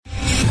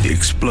the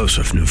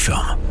explosive new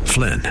film,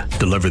 Flynn,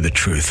 deliver the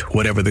truth,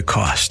 whatever the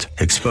cost.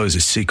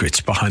 Exposes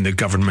secrets behind the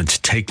government's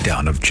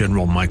takedown of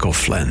General Michael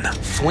Flynn.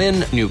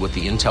 Flynn knew what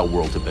the intel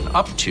world had been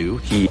up to.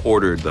 He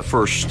ordered the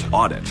first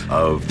audit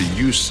of the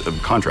use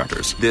of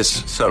contractors.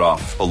 This set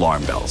off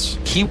alarm bells.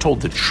 He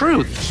told the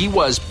truth. He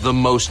was the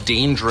most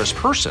dangerous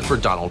person for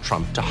Donald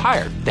Trump to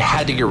hire. They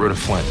had to get rid of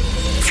Flynn.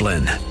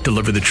 Flynn,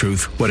 deliver the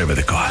truth, whatever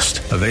the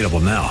cost. Available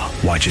now.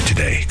 Watch it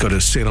today. Go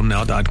to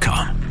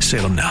salemnow.com.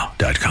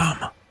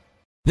 salemnow.com.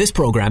 This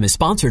program is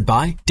sponsored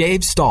by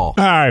Dave Stahl.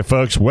 All right,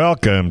 folks,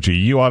 welcome to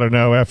You Ought to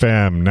Know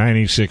FM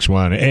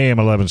 96.1 AM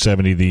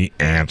 1170, The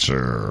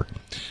Answer.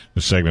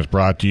 This segment is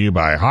brought to you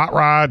by Hot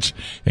Rods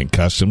and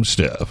Custom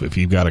Stuff. If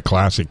you've got a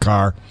classic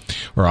car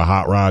or a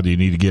hot rod that you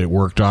need to get it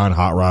worked on,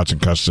 Hot Rods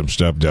and Custom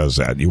Stuff does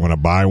that. You want to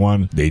buy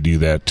one? They do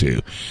that too.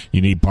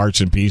 You need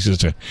parts and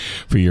pieces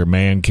for your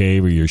man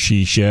cave or your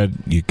she shed?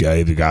 You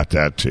got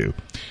that too.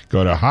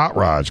 Go to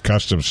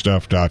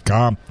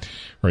HotRodsCustomStuff.com.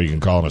 or you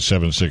can call them at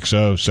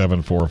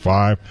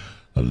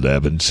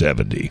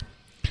 760-745-1170.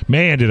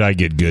 Man, did I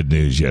get good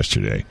news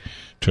yesterday.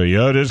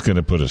 Toyota's going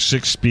to put a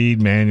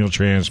 6-speed manual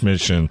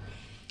transmission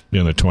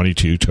in the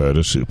 22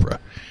 Toyota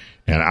Supra.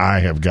 And I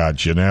have got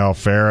Janelle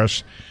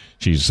Ferris.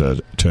 She's a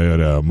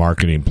Toyota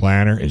marketing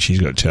planner, and she's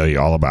going to tell you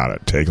all about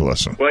it. Take a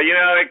listen. Well, you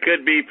know, it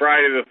could be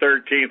Friday the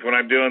 13th when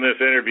I'm doing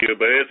this interview,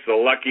 but it's a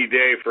lucky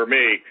day for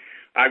me.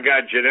 I've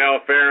got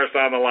Janelle Ferris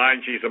on the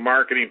line. She's a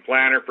marketing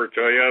planner for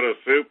Toyota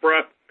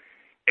Supra.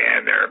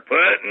 And they're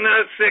putting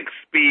a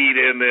 6-speed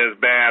in this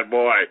bad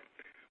boy.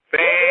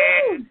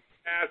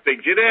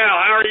 Fantastic. Janelle,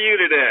 how are you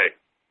today?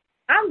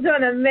 I'm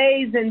doing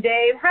amazing,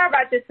 Dave. How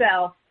about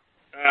yourself?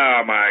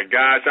 Oh, my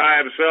gosh.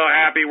 I am so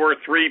happy we're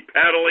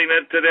three-pedaling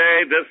it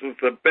today. This is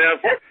the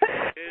best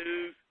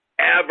news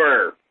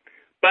ever.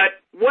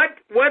 But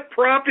what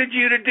prompted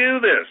you to do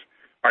this?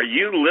 Are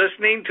you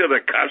listening to the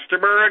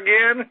customer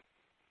again?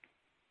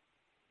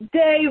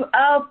 Dave,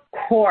 of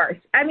course.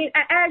 I mean,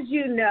 as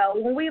you know,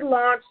 when we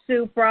launched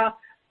Supra,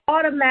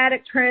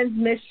 automatic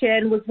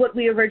transmission was what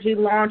we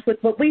originally launched with,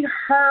 but we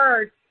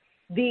heard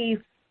the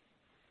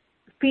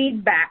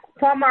feedback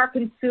from our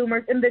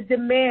consumers and the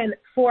demand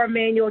for a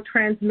manual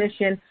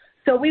transmission.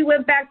 So we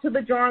went back to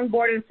the drawing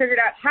board and figured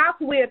out how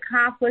can we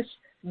accomplish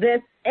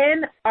this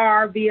in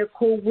our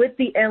vehicle with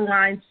the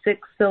inline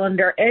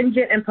 6-cylinder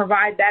engine and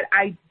provide that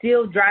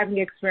ideal driving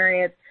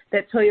experience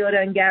that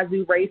Toyota and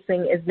Gazoo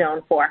Racing is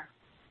known for.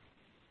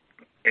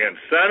 And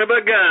son of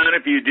a gun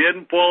if you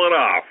didn't pull it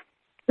off.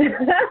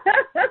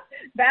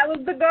 That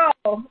was the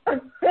goal.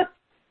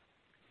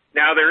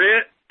 Now, there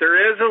is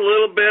a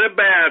little bit of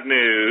bad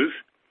news,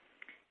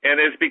 and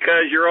it's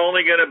because you're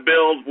only going to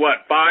build,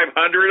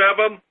 500 of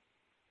them?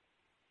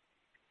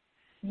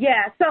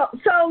 Yeah, so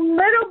a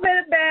little bit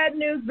of bad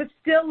news, but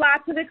still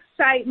lots of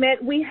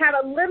excitement. We have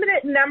a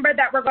limited number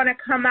that we're going to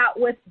come out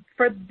with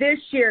for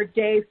this year,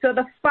 Dave. So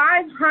the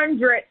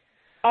 500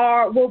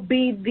 will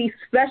be the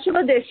special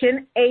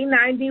edition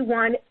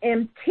A91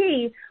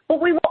 MT,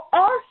 but we will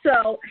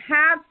also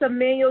have some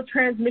manual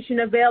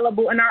transmission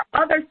available in our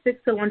other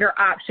 6-cylinder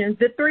options,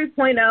 the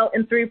 3.0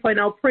 and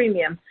 3.0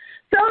 Premium.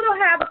 So it'll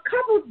have a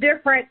couple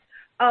different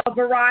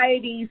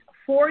varieties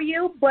for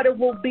you, but it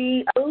will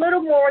be a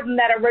little more than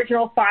that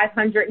original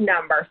 500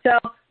 number. So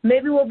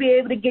maybe we'll be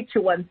able to get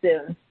you one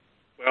soon.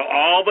 Well,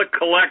 all the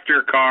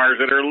collector cars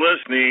that are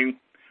listening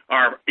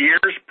are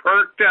ears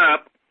perked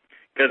up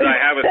because I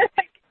have a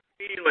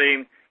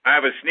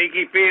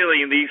sneaky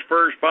feeling these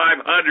first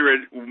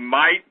 500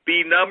 might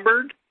be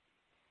numbered.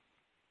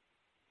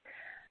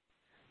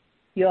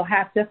 You'll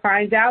have to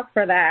find out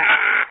for that.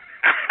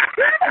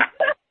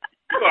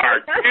 You are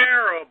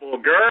terrible,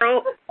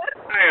 girl.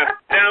 I am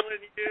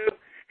telling you.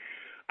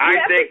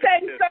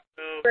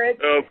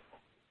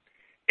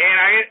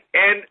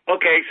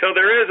 Okay, so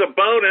there is a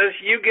bonus.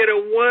 You get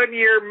a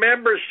 1-year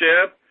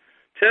membership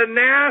to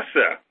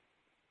NASA.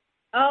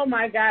 Oh,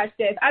 my gosh,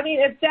 Dave. I mean,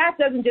 if that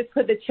doesn't just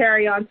put the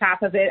cherry on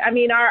top of it, I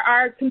mean,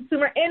 our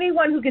consumer,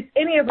 anyone who gets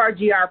any of our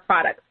GR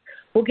products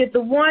will get the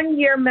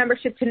 1-year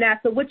membership to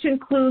NASA, which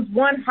includes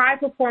one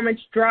high-performance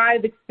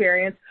drive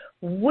experience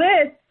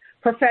with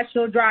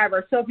professional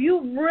drivers. So if you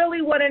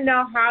really want to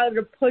know how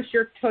to push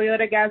your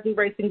Toyota Gazoo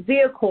Racing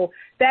vehicle,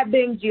 that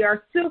being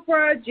GR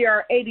Supra,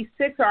 GR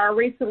 86, or our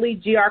recently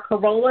GR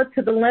Corolla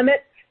to the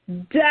limit,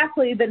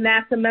 definitely the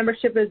NASA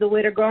membership is the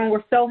way to go, and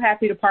we're so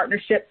happy to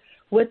partnership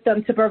with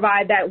them to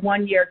provide that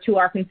 1 year to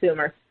our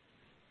consumers.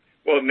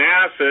 Well,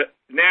 NASA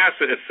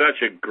is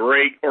such a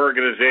great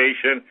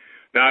organization.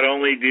 Not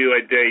only do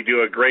they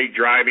do a great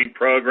driving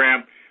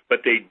program,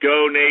 but they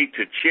donate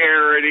to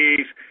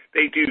charities.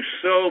 They do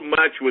so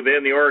much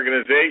within the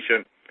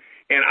organization.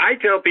 And I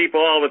tell people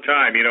all the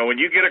time, you know, when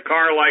you get a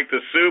car like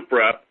the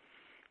Supra,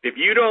 if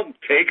you don't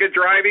take a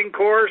driving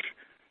course,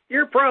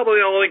 you're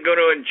probably only going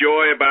to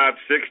enjoy about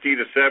 60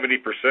 to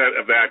 70%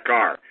 of that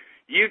car.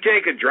 You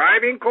take a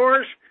driving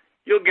course,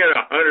 you'll get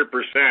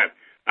 100%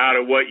 out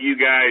of what you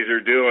guys are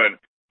doing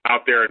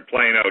out there in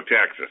Plano,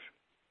 Texas.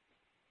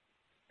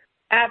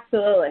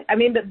 Absolutely. I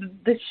mean,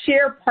 the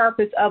sheer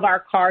purpose of our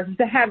cars is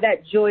to have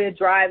that joy of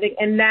driving,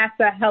 and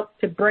NASA helps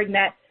to bring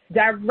that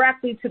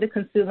directly to the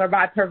consumer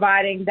by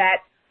providing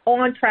that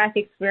on-track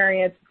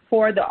experience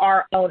for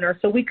our owner.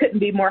 So we couldn't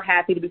be more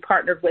happy to be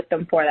partnered with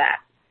them for that.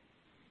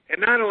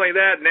 And not only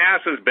that,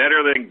 NASA's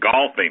better than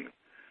golfing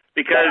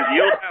because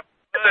you'll have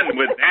fun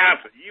with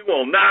NASA. You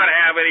will not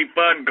have any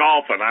fun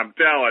golfing, I'm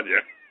telling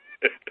you.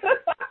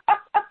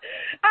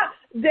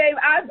 Dave,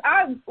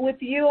 I'm with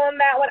you on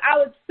that one. I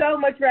would so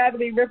much rather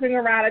be ripping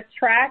around a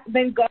track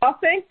than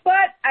golfing,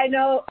 but I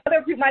know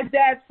other people, my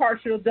dad's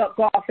partial to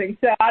golfing,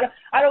 so I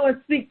don't want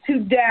to speak too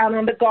down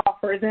on the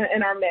golfers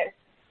in our midst.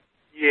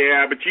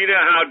 Yeah, but you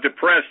know how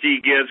depressed he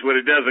gets when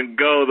it doesn't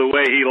go the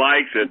way he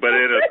likes it, but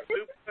in a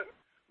super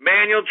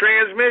manual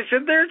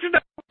transmission, there's no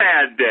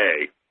bad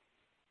day.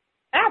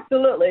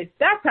 Absolutely.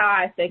 That's how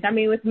I think. I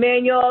mean, with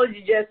manual,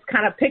 you just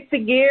kind of pick the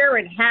gear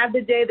and have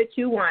the day that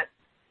you want.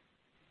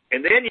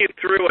 And then you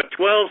threw a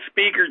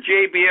 12-speaker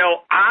JBL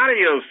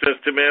audio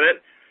system in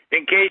it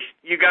in case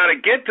you got to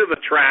get to the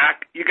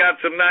track. You got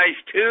some nice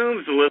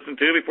tunes to listen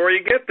to before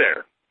you get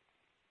there.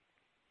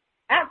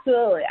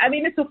 Absolutely. I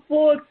mean, it's a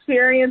full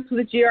experience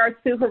with the GR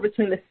Super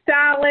between the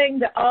styling,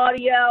 the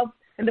audio,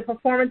 and the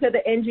performance of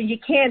the engine. You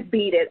can't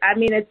beat it. I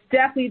mean, it's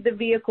definitely the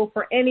vehicle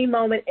for any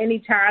moment, any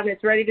time.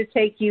 It's ready to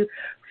take you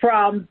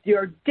from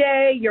your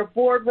day, your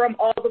boardroom,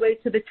 all the way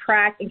to the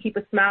track and keep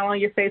a smile on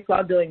your face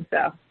while doing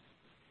so.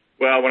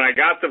 Well, when I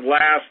got the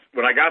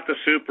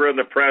Supra and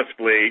the press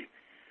fleet,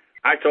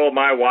 I told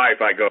my wife,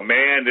 I go,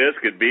 man, this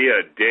could be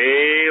a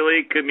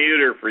daily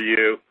commuter for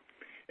you.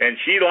 And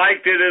she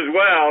liked it as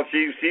well.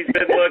 She's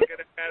been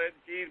looking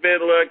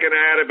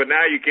at it. But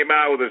now you came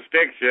out with a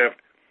stick shift.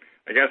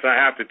 I guess I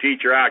have to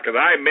teach her out because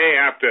I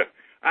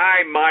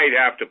might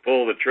have to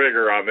pull the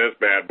trigger on this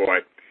bad boy.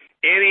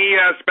 Any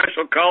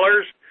special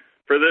colors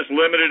for this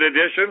limited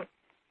edition?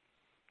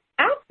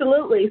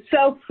 Absolutely.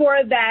 So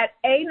for that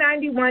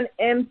A91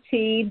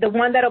 MT, the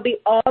one that'll be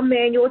all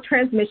manual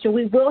transmission,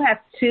 we will have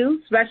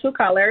two special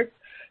colors.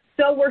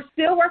 So we're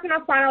still working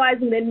on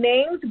finalizing the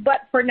names,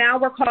 but for now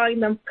we're calling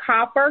them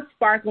Copper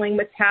Sparkling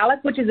Metallic,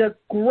 which is a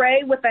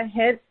gray with a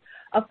hint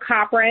of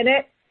copper in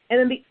it. And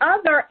then the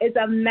other is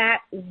a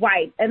matte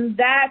white, and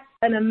that's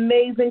an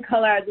amazing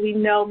color. As we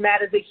know,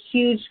 matte is a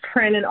huge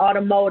trend in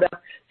automotive.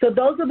 So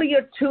those will be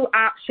your two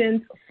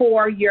options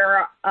for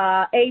your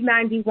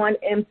A91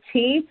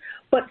 MT.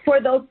 But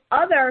for those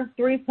other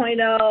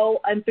 3.0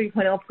 and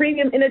 3.0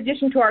 Premium, in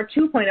addition to our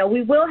 2.0,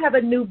 we will have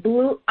a new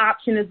blue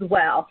option as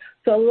well.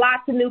 So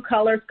lots of new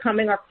colors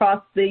coming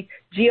across the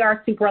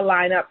GR Supra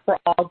lineup for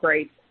all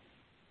grades.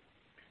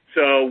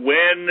 So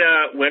when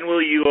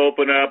will you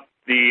open up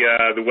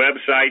the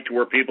website to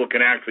where people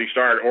can actually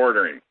start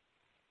ordering?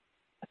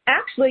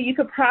 Actually, you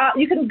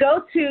can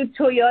go to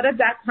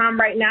Toyota.com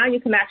right now. You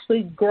can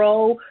actually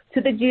go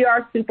to the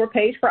GR Super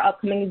page for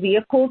upcoming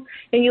vehicles,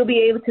 and you'll be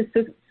able to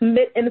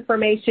submit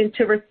information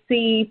to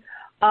receive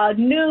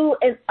new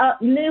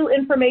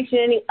information,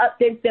 any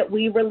updates that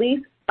we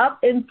release up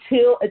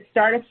until it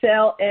start of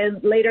sale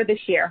and later this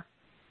year.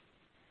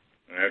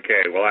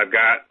 Okay, well, I've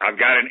got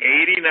an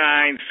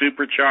 '89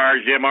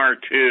 supercharged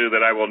MR2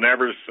 that I will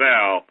never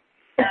sell.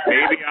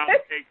 Maybe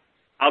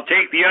I'll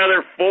take the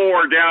other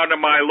four down to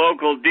my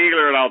local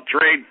dealer and I'll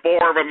trade four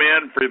of them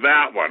in for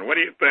that one. What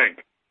do you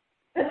think?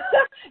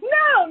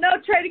 No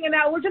trading it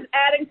out. We're just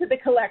adding to the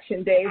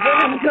collection, Dave.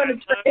 We're not going to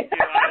trade.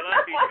 I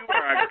love you. You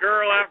are a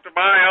girl after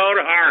my own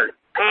heart.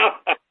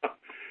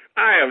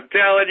 I am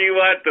telling you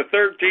what, the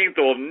 13th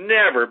will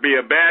never be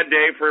a bad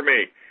day for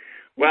me.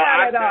 Well,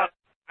 I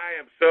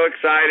am so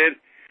excited.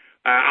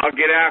 I'll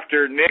get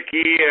after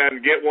Nikki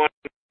and get one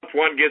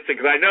gets it,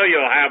 because I know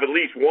you'll have at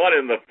least one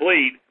in the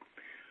fleet.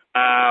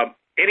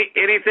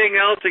 Anything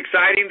else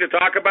exciting to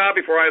talk about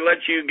before I let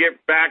you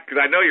get back? Because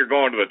I know you're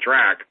going to the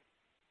track.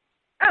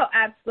 Oh,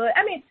 absolutely.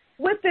 I mean,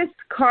 with this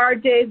car,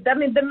 Dave,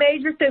 the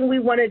major thing we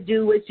want to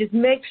do is just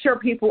make sure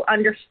people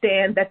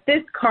understand that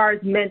this car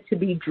is meant to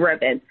be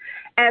driven.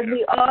 As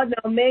we all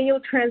know,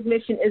 manual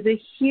transmission is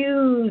a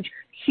huge,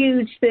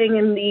 huge thing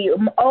in the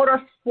auto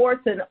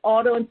sports and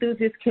auto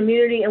enthusiast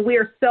community, and we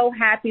are so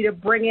happy to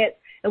bring it.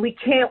 And we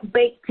can't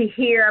wait to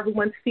hear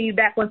everyone's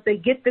feedback once they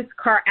get this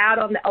car out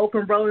on the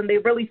open road and they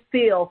really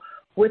feel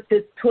what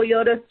this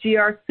Toyota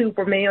GR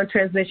Super manual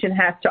transmission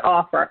has to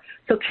offer.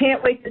 So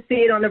can't wait to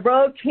see it on the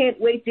road. Can't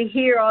wait to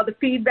hear all the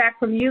feedback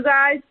from you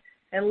guys,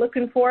 and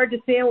looking forward to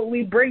seeing what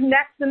we bring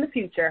next in the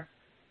future.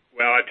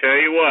 Well, I tell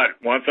you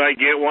what, once I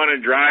get one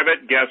and drive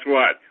it, guess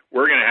what?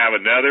 We're going to have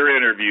another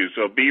interview,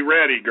 so be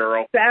ready,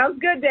 girl. Sounds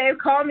good, Dave.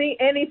 Call me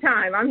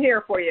anytime. I'm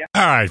here for you.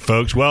 All right,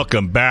 folks,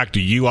 welcome back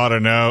to You Ought to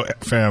Know,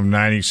 FM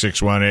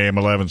 96.1 AM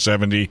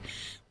 1170,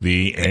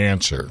 The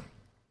Answer.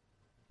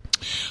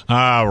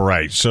 All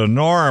right, so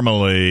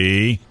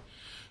normally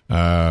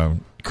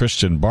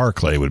Kristen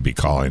Barclay would be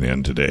calling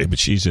in today, but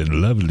she's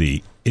in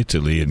lovely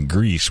Italy and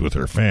Greece with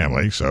her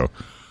family, so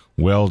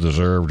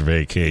well-deserved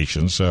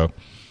vacation. So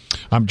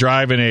I'm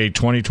driving a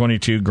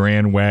 2022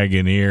 Grand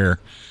Wagoneer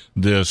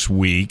this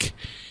week,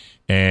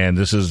 And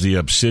this is the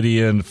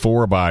Obsidian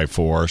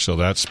 4x4, so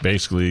that's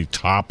basically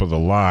top of the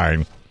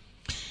line.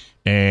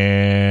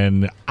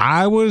 And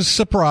I was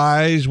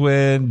surprised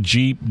when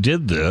Jeep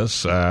did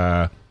this.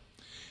 I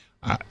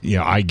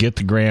get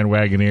the Grand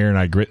Wagoneer, and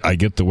I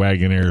get the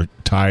Wagoneer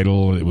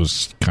title. It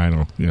was kind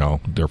of,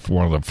 they're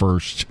one of the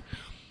first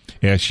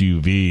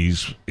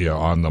SUVs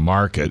on the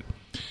market,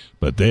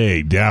 but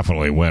they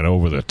definitely went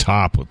over the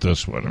top with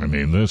this one. I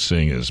mean, this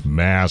thing is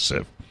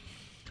massive.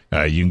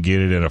 You can get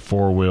it in a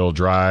 4-wheel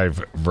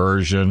drive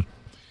version.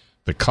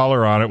 The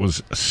color on it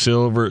was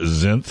silver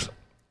zinc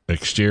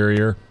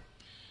exterior.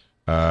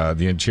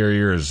 The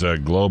interior is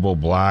global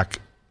black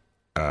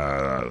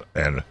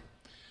and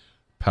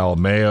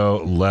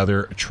Palmeo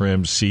leather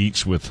trimmed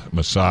seats with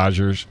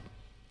massagers,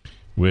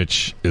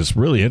 which is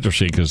really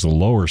interesting because the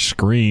lower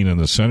screen in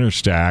the center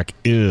stack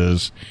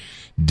is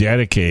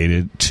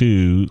dedicated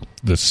to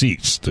the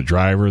seats, the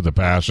driver, the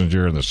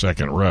passenger, and the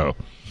second row.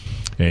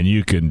 And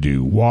you can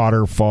do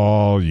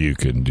waterfall, you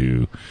can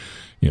do,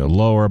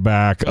 lower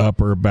back,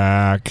 upper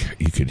back,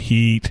 you can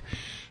heat.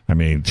 I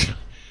mean,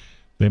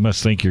 they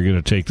must think you're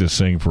going to take this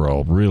thing for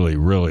a really,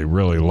 really,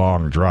 really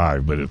long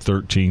drive. But at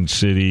 13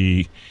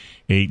 city,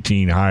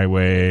 18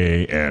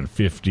 highway, and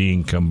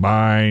 15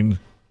 combined,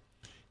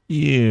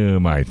 you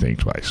might think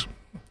twice.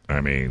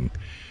 I mean,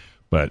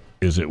 but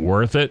is it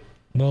worth it?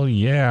 Well,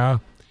 yeah.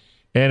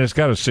 And it's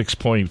got a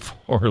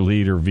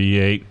 6.4-liter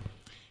V8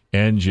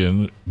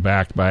 engine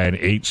backed by an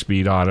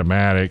 8-speed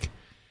automatic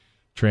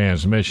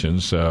transmission.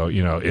 So,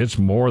 it's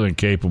more than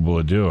capable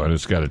of doing.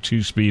 It's got a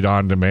 2-speed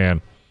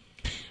on-demand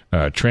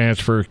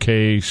transfer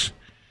case.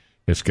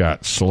 It's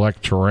got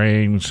select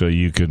terrain, so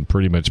you can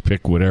pretty much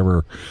pick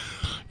whatever,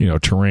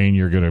 terrain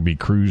you're going to be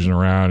cruising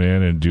around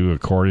in and do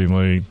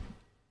accordingly.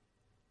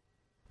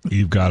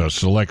 You've got a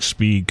select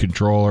speed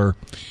controller.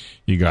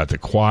 You got the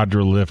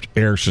Quadralift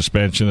air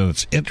suspension, and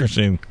it's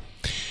interesting.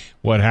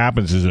 What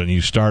happens is when you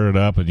start it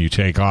up and you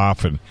take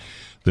off, and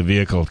the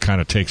vehicle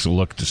kind of takes a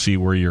look to see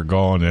where you're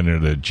going, and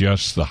it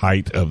adjusts the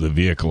height of the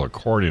vehicle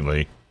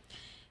accordingly.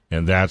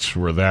 And that's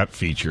where that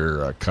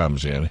feature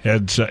comes in.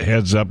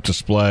 Heads-up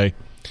display,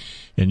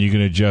 and you can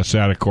adjust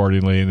that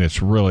accordingly, and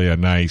it's really a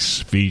nice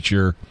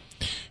feature.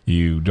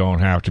 You don't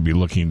have to be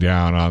looking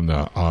down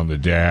on the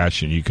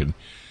dash, and you can,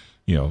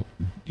 you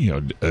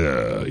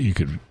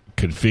can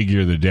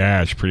configure the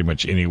dash pretty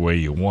much any way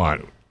you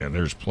want, and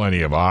there's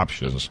plenty of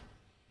options.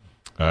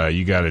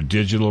 You got a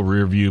digital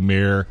rear view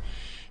mirror,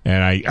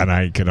 and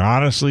I can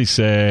honestly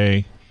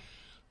say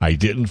I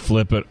didn't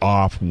flip it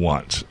off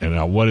once. And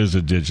now, what is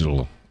a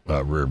digital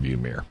rear view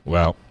mirror?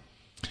 Well,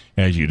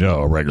 as you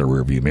know, a regular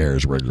rear view mirror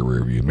is a regular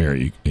rear view mirror.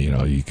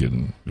 You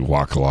can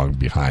walk along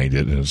behind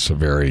it, and it's a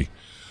very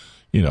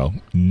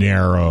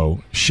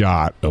narrow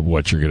shot of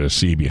what you're going to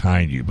see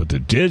behind you. But the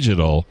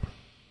digital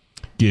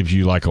gives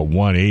you like a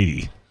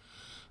 180.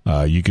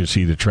 You can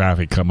see the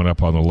traffic coming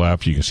up on the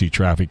left. You can see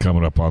traffic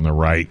coming up on the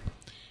right.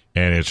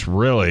 And it's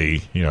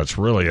really,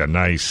 a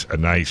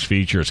nice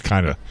feature. It's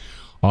kind of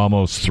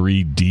almost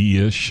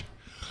 3D-ish,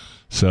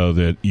 so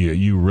that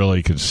you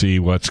really can see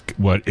what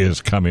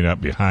is coming up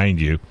behind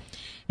you.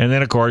 And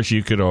then, of course,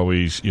 you could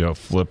always,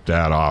 flip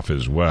that off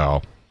as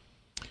well.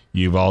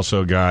 You've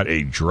also got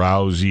a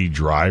drowsy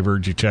driver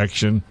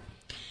detection.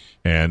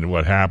 And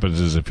what happens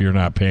is if you're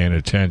not paying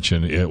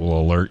attention, it will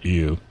alert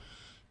you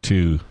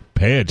to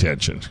pay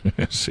attention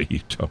so you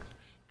don't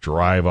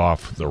drive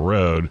off the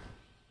road.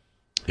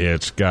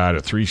 It's got a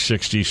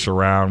 360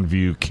 surround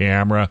view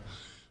camera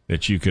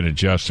that you can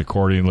adjust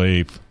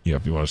accordingly,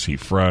 if you want to see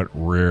front,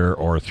 rear,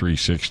 or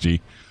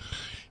 360.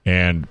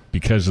 And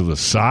because of the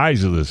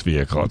size of this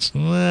vehicle, it's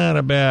not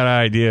a bad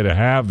idea to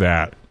have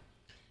that,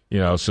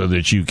 so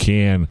that you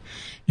can,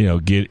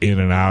 get in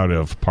and out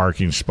of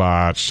parking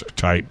spots,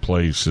 tight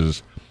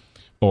places,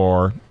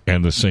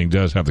 and this thing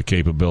does have the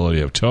capability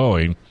of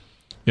towing.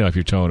 If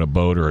you're towing a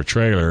boat or a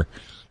trailer,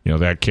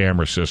 that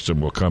camera system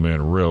will come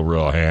in real,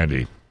 real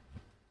handy.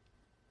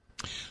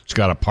 It's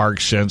got a park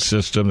sense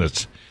system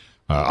that's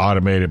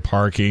automated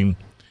parking.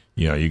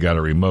 You got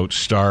a remote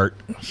start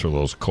for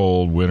those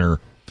cold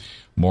winter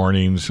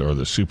mornings or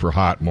the super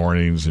hot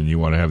mornings, and you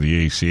want to have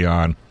the AC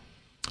on.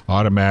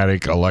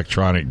 Automatic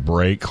electronic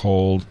brake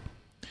hold,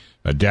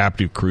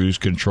 adaptive cruise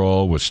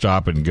control with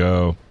stop and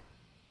go,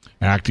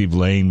 active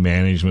lane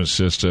management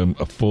system,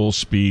 a full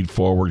speed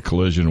forward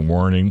collision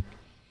warning,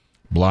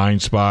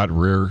 blind spot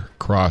rear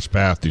cross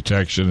path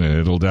detection, and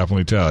it'll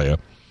definitely tell you,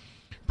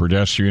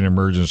 pedestrian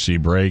emergency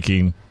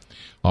braking,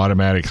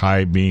 automatic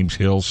high beams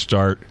hill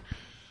start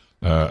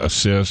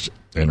assist,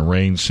 and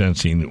rain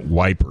sensing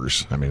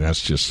wipers. I mean,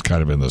 that's just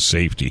kind of in the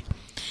safety.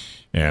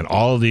 And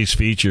all of these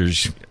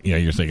features,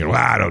 you're thinking, well,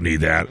 I don't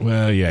need that.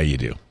 Well, yeah, you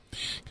do,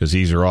 because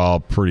these are all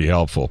pretty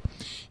helpful.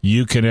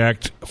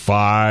 Uconnect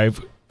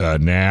 5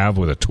 nav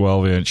with a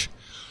 12-inch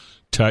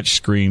touch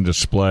screen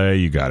display.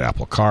 You got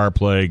Apple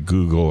CarPlay,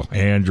 Google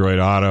Android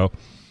Auto.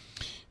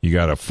 You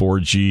got a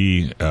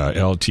 4G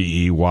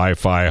LTE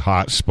Wi-Fi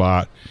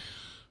hotspot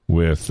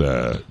with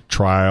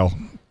trial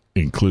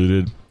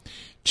included,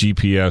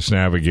 GPS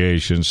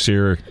navigation,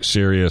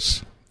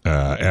 Sirius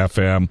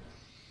FM.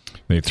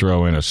 They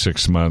throw in a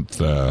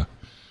 6-month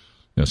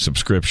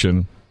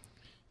subscription.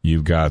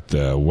 You've got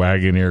the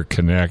Wagoneer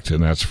Connect,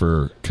 and that's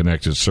for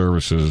connected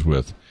services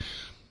with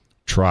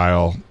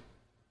trial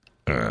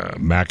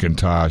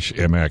Macintosh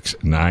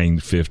MX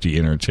 950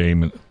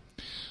 entertainment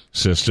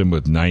system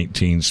with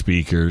 19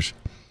 speakers.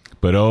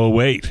 But oh,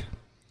 wait,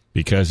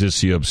 because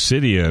it's the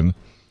Obsidian,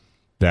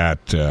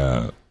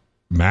 that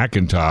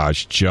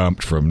Macintosh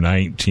jumped from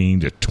 19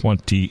 to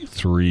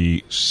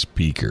 23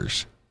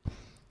 speakers.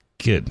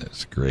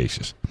 Goodness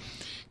gracious.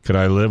 Could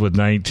I live with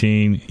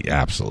 19?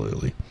 Yeah,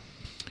 absolutely.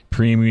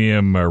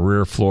 Premium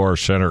rear floor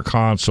center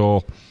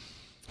console.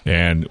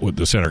 And with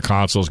the center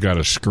console's got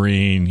a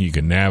screen. You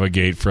can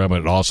navigate from it.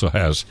 It also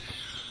has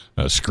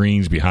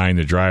screens behind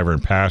the driver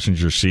and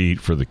passenger seat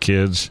for the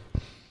kids.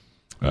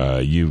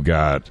 You've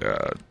got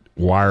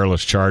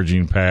wireless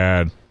charging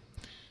pad,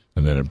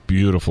 and then a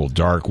beautiful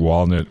dark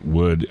walnut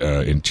wood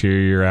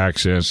interior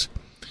accents.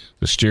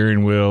 The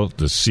steering wheel,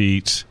 the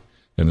seats,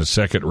 and the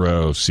second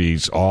row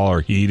seats all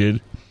are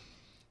heated.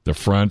 The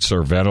fronts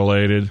are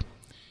ventilated,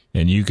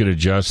 and you can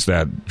adjust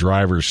that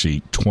driver's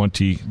seat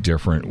 20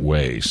 different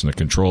ways. And the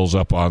controls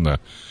up on the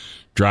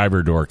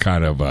driver door,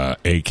 kind of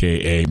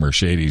AKA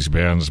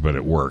Mercedes-Benz, but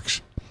it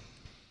works.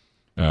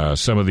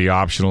 Some of the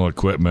optional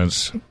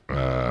equipments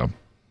that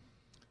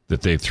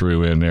they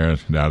threw in there.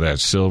 Now, that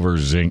silver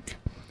zinc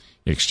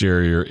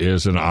exterior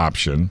is an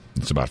option.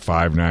 It's about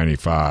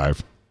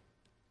 $595.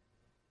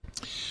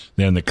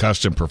 Then the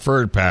custom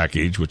preferred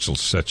package, which will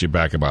set you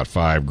back about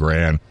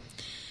 $5,000,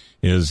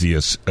 is the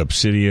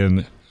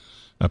Obsidian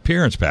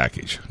appearance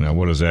package. Now,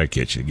 what does that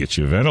get you? It gets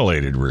you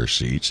ventilated rear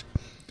seats,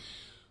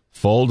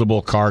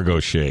 foldable cargo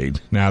shade.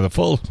 Now, the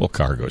foldable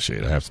cargo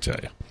shade, I have to tell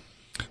you,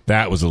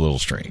 that was a little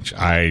strange.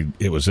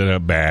 It was in a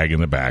bag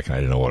in the back, and I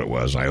didn't know what it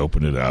was. I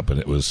opened it up, and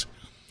it's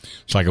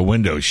like a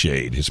window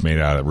shade. It's made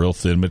out of real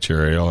thin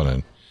material,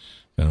 and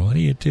what do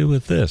you do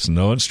with this?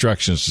 No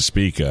instructions to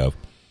speak of,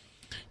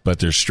 but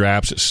there's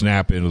straps that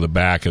snap into the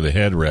back of the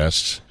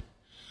headrests,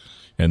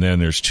 and then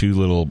there's two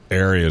little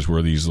areas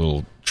where these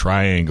little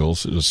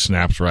triangles, it just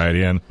snaps right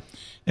in,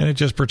 and it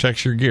just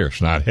protects your gear.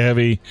 It's not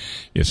heavy.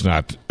 It's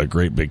not a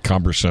great big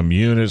cumbersome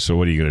unit, so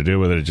what are you going to do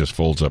with it? It just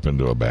folds up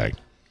into a bag.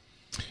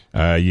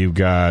 You've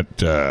got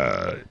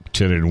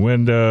tinted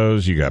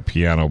windows. You got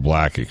piano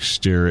black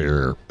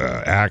exterior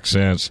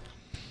accents,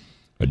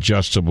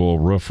 adjustable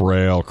roof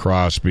rail,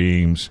 cross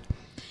beams.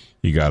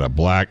 You got a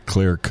black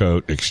clear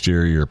coat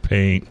exterior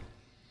paint.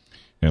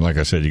 And like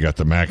I said, you got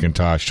the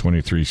Macintosh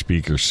 23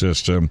 speaker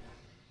system.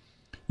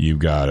 You've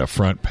got a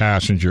front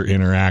passenger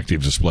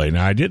interactive display.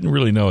 Now, I didn't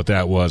really know what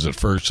that was at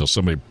first till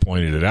somebody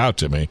pointed it out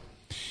to me.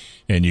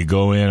 And you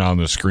go in on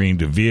the screen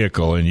to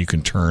vehicle, and you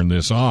can turn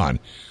this on.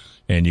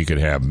 And you can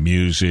have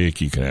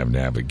music. You can have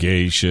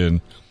navigation.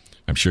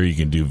 I'm sure you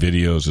can do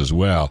videos as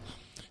well.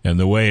 And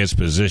the way it's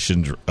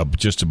positioned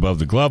just above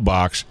the glove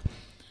box,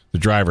 the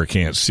driver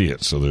can't see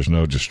it. So there's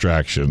no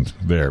distraction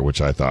there, which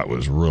I thought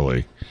was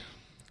really,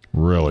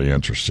 really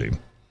interesting.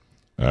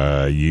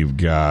 You've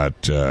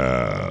got...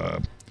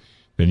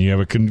 Then you have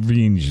a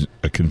convenience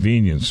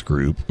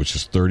group, which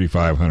is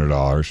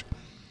 $3,500,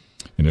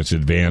 and it's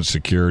advanced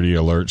security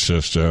alert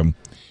system.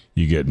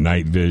 You get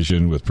night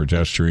vision with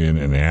pedestrian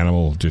and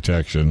animal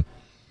detection.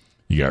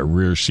 You got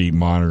rear seat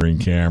monitoring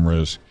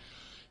cameras.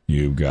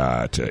 You've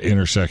got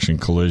intersection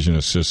collision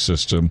assist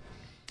system,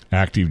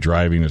 active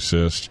driving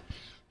assist,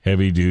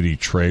 heavy-duty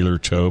trailer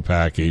tow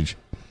package.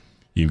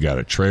 You've got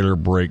a trailer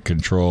brake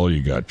control.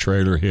 You got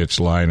trailer hitch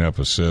lineup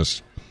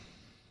assist.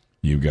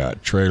 You've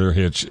got trailer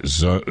hitch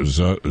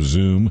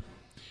zoom,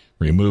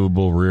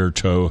 removable rear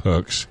tow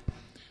hooks,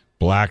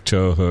 black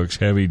tow hooks,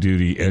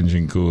 heavy-duty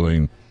engine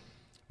cooling,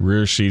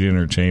 rear seat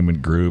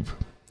entertainment group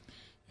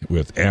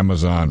with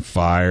Amazon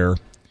Fire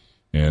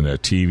and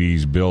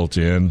TVs built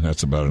in.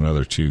 That's about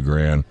another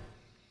 $2,000.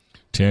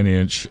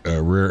 10-inch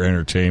rear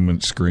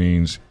entertainment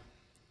screens.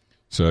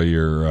 So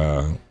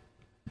your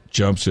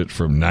jumps it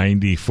from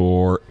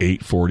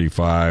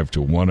 $94,845 to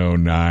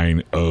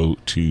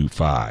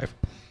 $109,025.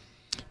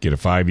 Get a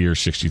 5-year,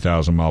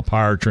 60,000-mile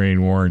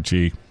powertrain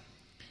warranty.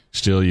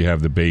 Still, you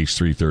have the base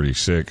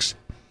 336.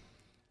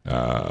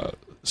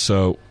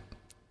 So,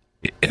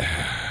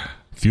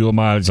 fuel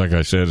mileage, like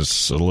I said,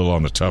 is a little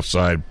on the tough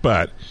side,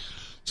 but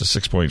it's a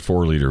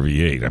 6.4-liter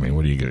V8. I mean,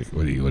 what do you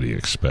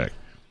expect?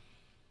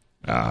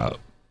 But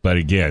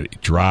again,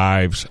 it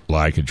drives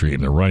like a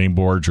dream. The running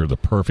boards are the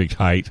perfect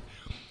height.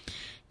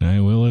 And I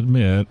will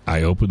admit,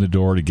 I opened the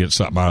door to get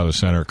something out of the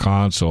center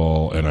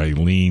console, and I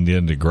leaned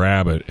in to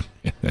grab it,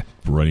 and that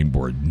running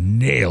board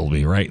nailed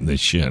me right in the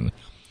shin.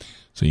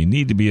 So you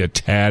need to be a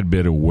tad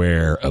bit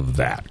aware of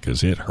that,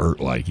 because it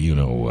hurt like you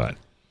know what.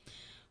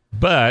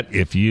 But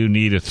if you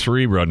need a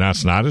 3-row, now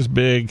it's not as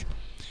big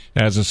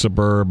as a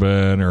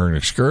Suburban or an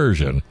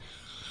Excursion.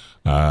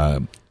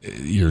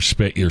 Your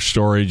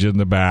storage in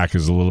the back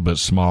is a little bit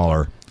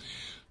smaller.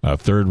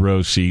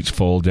 Third-row seats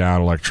fold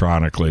down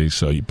electronically,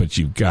 but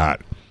you've got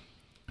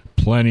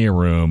plenty of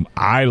room.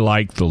 I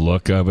like the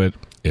look of it.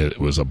 It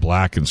was a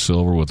black and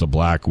silver with the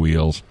black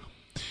wheels.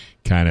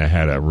 kind of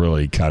had a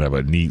really kind of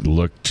a neat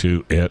look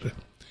to it.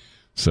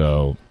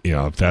 So,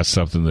 if that's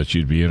something that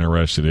you'd be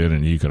interested in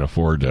and you can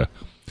afford to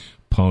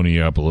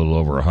pony up a little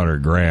over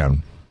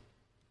 $100,000,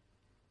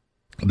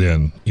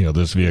 then,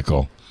 this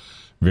vehicle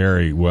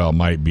very well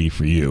might be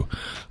for you.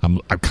 I'm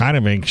kind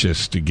of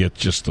anxious to get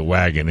just the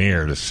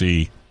Wagoneer to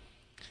see,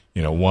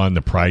 one,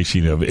 the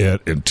pricing of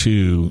it, and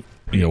two,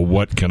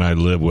 what can I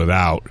live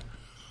without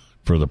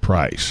for the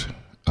price.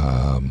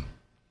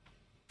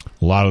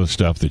 A lot of the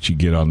stuff that you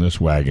get on this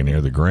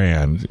Wagoneer, the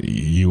Grand,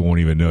 you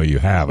won't even know you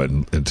have it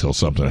until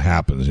something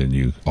happens and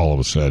you all of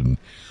a sudden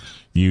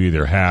you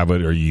either have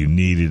it or you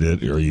needed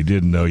it or you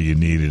didn't know you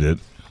needed it.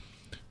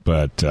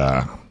 But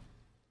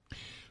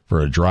for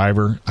a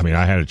driver,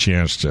 I had a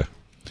chance to,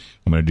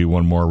 I'm going to do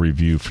one more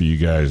review for you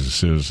guys as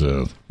soon as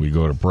we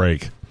go to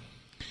break,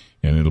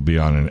 and it'll be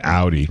on an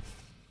Audi.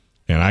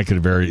 And I could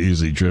have very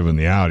easily driven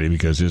the Audi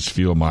because its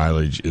fuel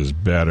mileage is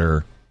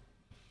better,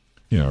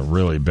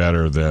 really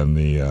better than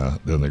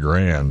the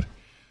Grand.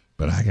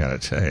 But I got to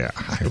tell you,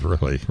 I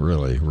really,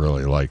 really,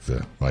 really like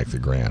the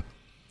Grand.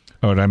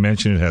 Oh, did I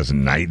mention it has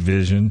night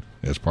vision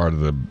as part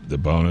of the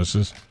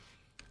bonuses?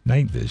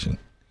 Night vision.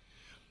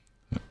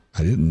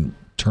 I didn't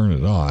turn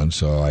it on,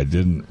 so I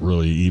didn't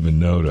really even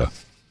know to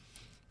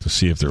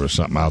see if there was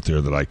something out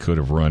there that I could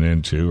have run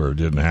into or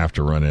didn't have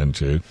to run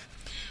into.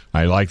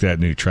 I like that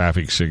new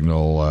traffic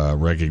signal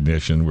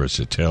recognition, which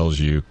it tells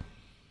you,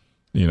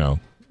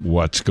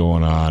 what's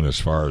going on as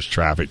far as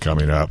traffic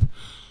coming up,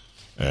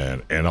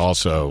 and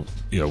also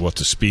what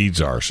the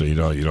speeds are, so you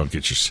don't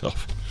get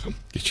yourself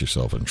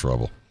in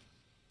trouble.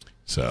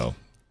 So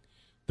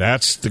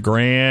that's the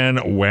Grand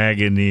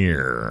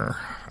Wagoneer.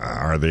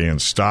 Are they in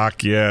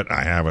stock yet?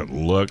 I haven't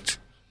looked.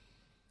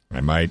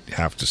 I might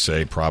have to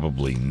say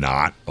probably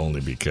not,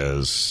 only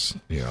because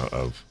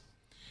of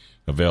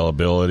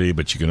availability.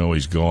 But you can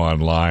always go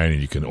online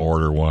and you can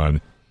order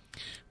one,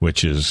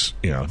 which is,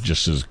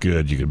 just as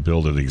good. You can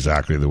build it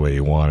exactly the way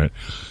you want it,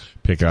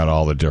 pick out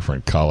all the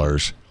different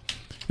colors,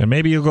 and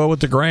maybe you'll go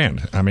with the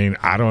Grand. I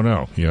don't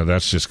know.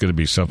 That's just going to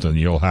be something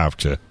you'll have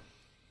to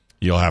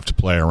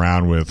play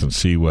around with and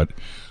see what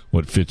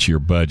fits your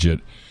budget.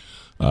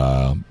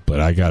 But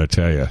I got to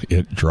tell you,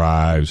 it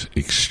drives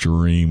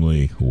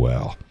extremely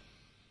well.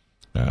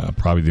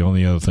 Probably the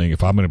only other thing,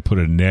 if I'm going to put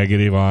a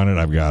negative on it,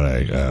 I've got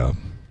a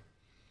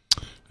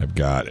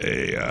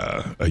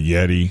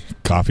Yeti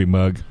coffee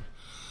mug.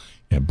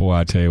 And boy,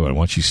 I tell you what,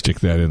 once you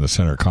stick that in the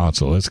center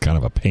console, it's kind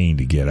of a pain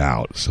to get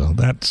out. So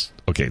that's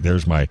okay.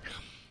 There's my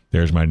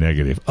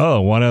negative. Oh,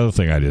 one other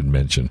thing I didn't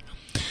mention: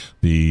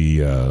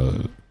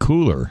 the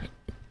cooler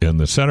in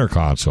the center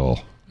console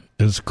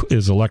is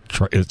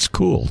it's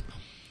cooled.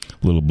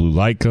 Little blue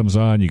light comes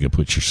on. You can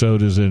put your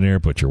sodas in there,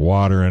 put your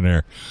water in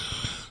there,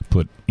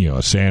 put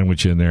a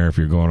sandwich in there if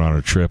you're going on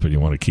a trip and you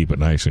want to keep it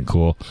nice and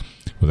cool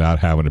without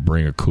having to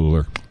bring a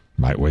cooler.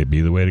 Might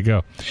be the way to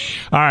go.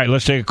 All right,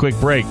 let's take a quick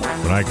break.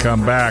 When I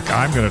come back,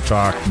 I'm going to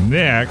talk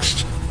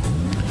next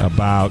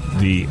about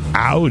the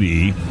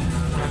Audi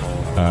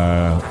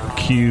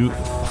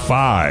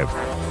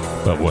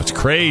Q5. But what's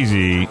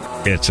crazy,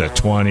 it's a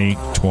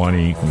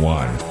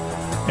 2021.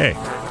 Hey,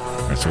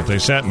 that's what they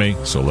sent me,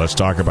 so let's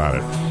talk about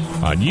it.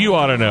 On You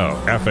Ought to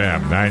Know,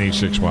 FM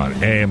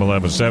 96.1, AM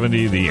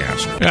 1170, The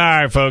Answer. All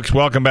right, folks,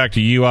 welcome back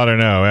to You Ought to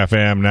Know,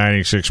 FM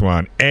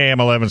 96.1, AM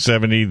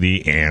 1170,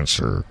 The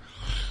Answer.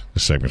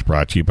 This segment is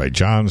brought to you by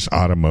John's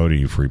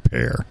Automotive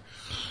Repair.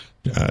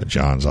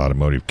 John's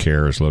Automotive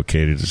Care is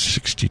located at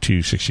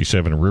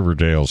 6267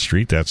 Riverdale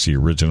Street. That's the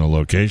original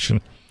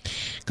location.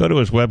 Go to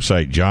his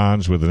website,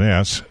 John's with an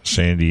S,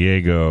 San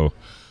Diego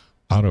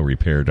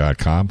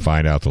autorepair.com.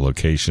 Find out the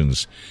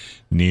locations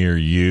near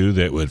you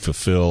that would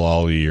fulfill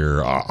all of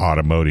your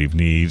automotive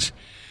needs.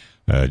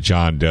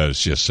 John does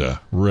just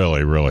a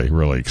really, really,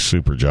 really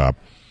super job.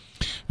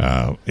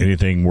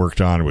 Anything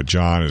worked on with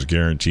John is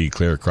guaranteed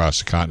clear across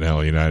the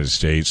continental United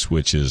States,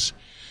 which is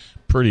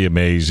pretty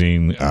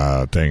amazing,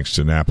 thanks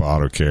to Napa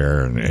Auto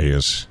Care and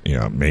AS,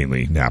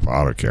 mainly Napa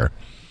Auto Care.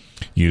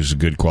 Use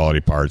good quality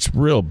parts.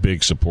 Real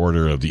big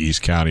supporter of the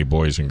East County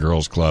Boys and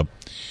Girls Club,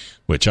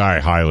 which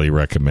I highly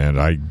recommend.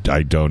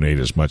 I donate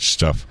as much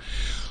stuff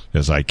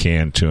as I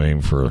can to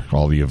him for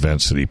all the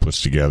events that he puts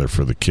together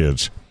for the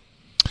kids.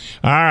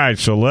 All right,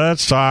 so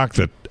let's talk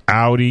the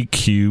Audi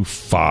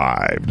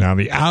Q5. Now,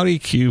 the Audi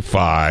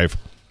Q5,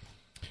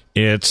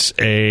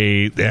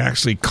 they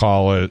actually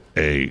call it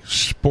a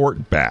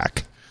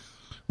Sportback,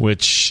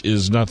 which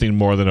is nothing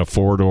more than a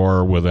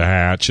four-door with a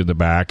hatch in the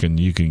back, and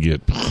you can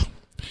get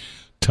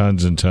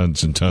tons and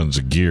tons and tons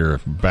of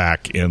gear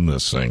back in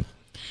this thing.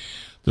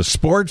 The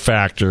sport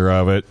factor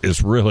of it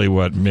is really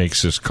what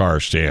makes this car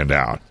stand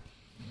out.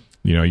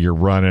 You're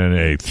running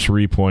a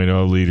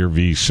 3.0-liter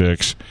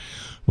V6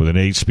 with an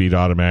 8-speed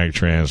automatic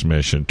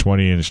transmission,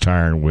 20-inch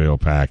tire and wheel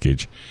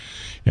package,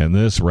 and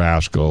this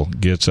rascal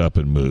gets up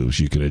and moves.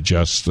 You can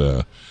adjust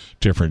the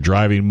different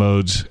driving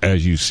modes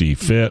as you see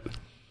fit.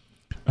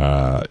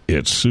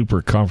 It's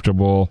super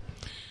comfortable.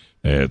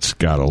 It's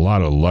got a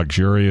lot of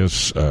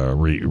luxurious,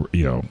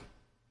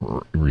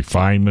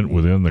 refinement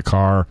within the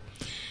car.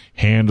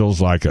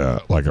 handles like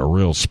a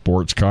real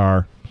sports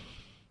car.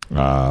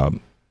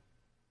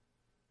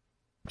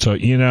 So,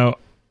 you know,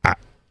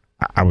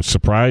 I was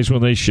surprised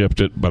when they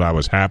shipped it, but I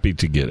was happy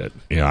to get it.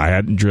 You know, I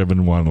hadn't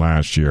driven one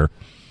last year,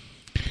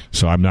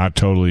 so I'm not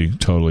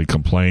totally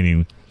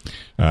complaining.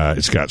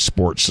 It's got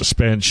sport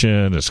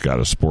suspension. It's got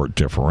a sport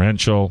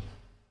differential,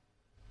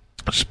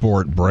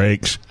 sport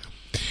brakes,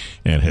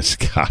 and it's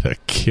got a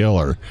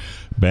killer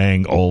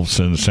Bang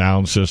Olufsen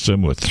sound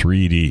system with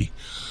 3D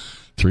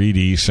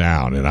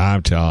sound. And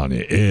I'm telling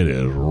you, it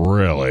is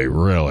really,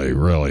 really,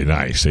 really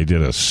nice. They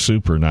did a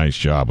super nice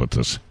job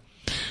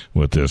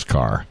with this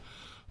car.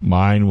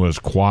 Mine was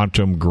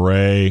Quantum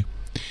Gray.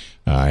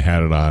 I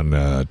had it on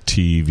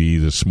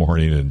TV this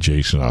morning, and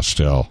Jason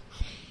Ostell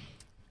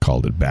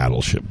called it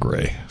Battleship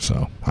Gray.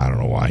 So I don't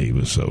know why he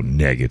was so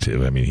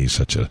negative. I mean, he is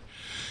such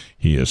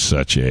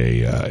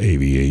a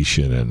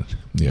aviation and,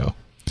 you know,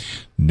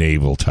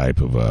 naval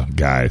type of a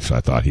guy. So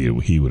I thought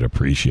he would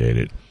appreciate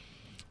it.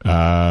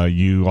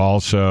 You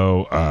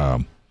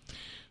also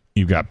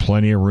you've got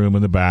plenty of room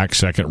in the back,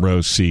 second row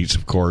seats,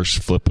 of course,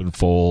 flip and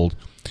fold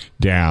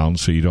down,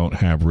 so you don't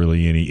have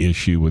really any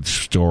issue with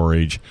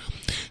storage.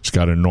 It's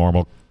got a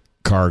normal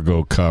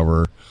cargo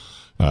cover.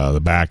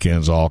 The back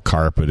end's all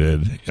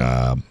carpeted.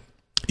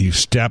 You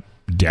step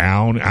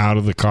down out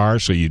of the car,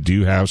 so you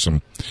do have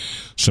some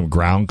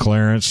ground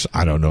clearance.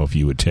 I don't know if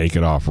you would take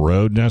it off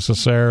road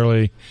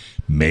necessarily,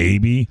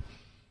 maybe,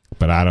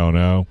 but I don't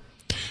know.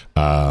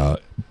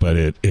 But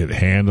it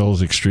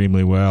handles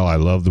extremely well. I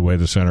love the way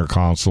the center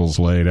console's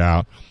laid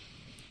out.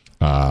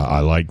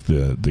 I like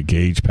the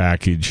gauge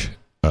package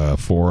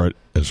for it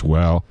as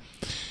well,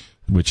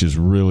 which is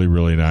really,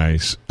 really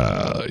nice.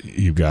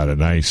 You've got a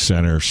nice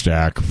center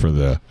stack for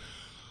your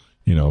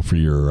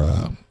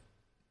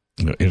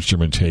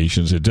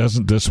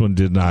instrumentations. This one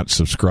did not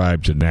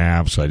subscribe to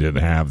nav, so I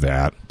didn't have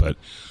that, but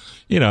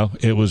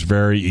it was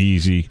very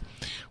easy.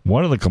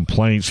 One of the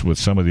complaints with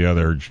some of the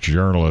other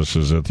journalists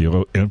is that the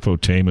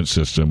infotainment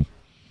system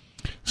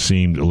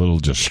seemed a little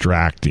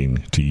distracting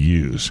to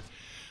use.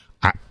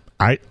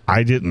 I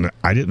didn't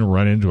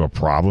run into a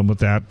problem with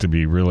that, to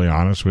be really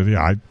honest with you.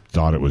 I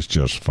thought it was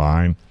just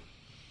fine.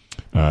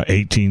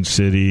 18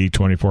 city,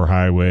 24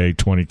 highway,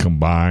 20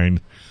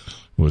 combined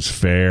was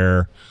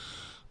fair.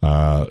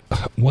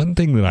 One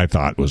thing that I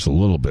thought was a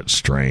little bit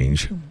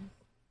strange,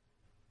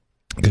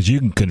 because you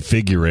can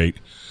configure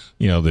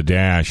the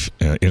dash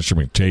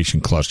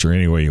instrumentation cluster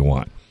any way you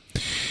want.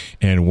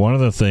 And one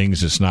of the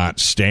things that's not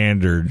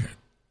standard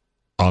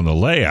on the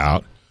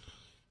layout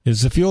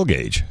is the fuel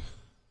gauge.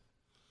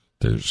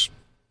 There's,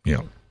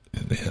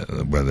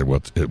 whether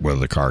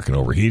the car can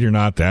overheat or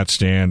not, that's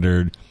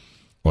standard.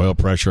 Oil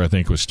pressure, I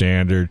think, was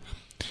standard.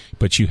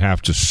 But you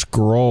have to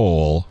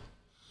scroll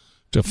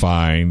to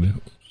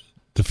find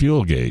the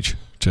fuel gauge,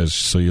 just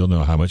so you'll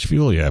know how much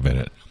fuel you have in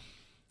it.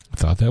 I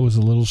thought that was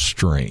a little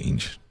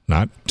strange.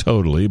 Not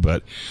totally,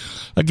 but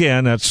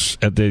again, that's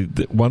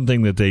the one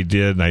thing that they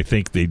did, and I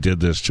think they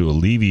did this to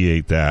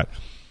alleviate that,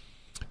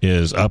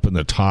 is up in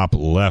the top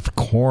left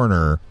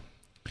corner,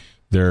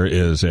 there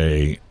is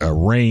a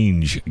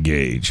range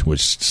gauge,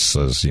 which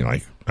says,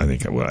 I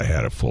think when I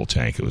had a full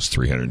tank, it was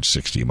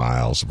 360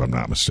 miles, if I'm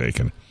not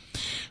mistaken,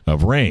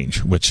 of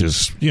range, which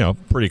is,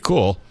 pretty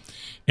cool.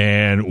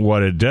 And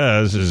what it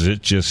does is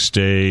it just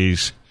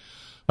stays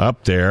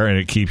up there, and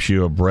it keeps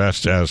you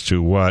abreast as to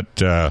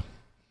what, what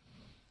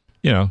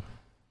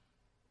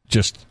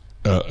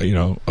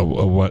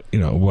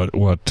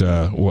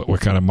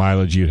kind of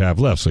mileage you'd have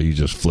left. So you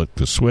just flick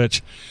the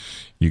switch,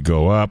 you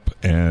go up,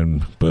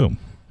 and boom.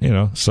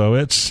 So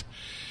it's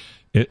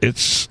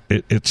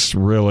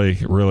really,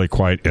 really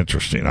quite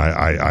interesting.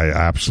 I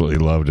absolutely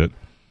loved it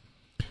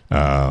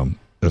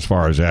as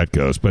far as that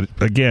goes. But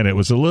again, it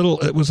was a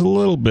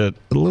little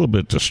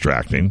bit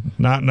distracting.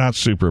 Not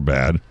super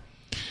bad,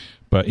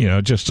 but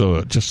just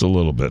a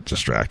little bit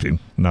distracting.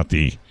 Not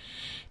the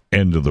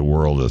end of the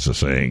world, as the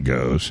saying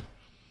goes.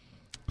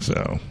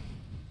 So,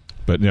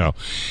 but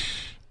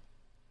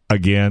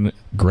again,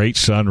 great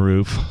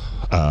sunroof.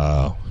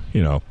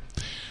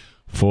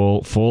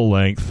 Full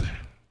length,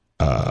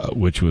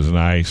 which was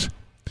nice,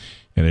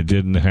 and it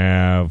didn't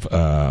have,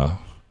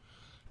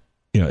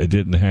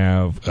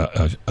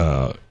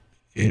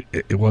 it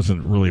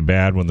wasn't really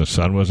bad when the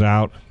sun was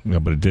out,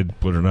 but it did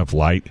put enough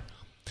light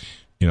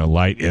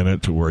in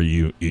it to where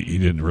you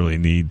didn't really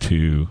need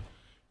to,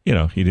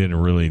 figure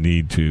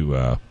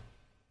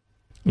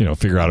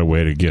out a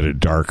way to get it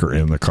darker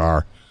in the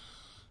car,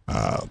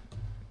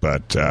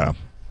 but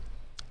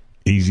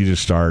easy to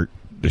start.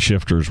 The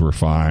shifters were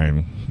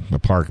fine. The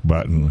park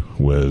button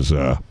was,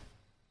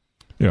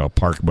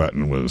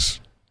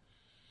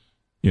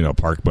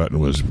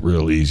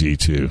 real easy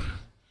to,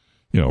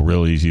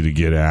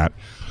 get at.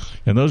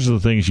 And those are the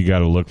things you got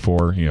to look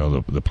for.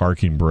 The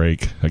parking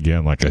brake,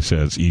 again, like I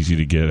said, it's easy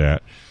to get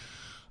at.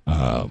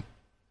 I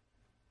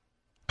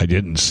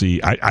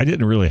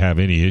didn't really have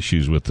any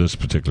issues with this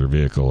particular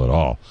vehicle at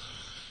all.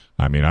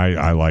 I mean,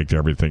 I liked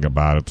everything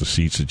about it. The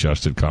seats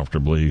adjusted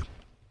comfortably.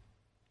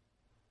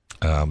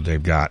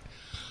 They've got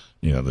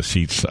The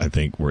seats, I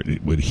think,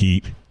 would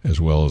heat as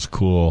well as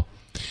cool.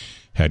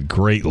 Had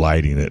great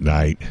lighting at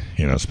night,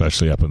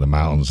 especially up in the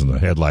mountains, and the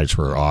headlights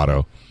were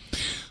auto,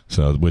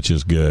 so which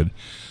is good.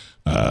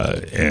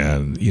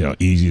 And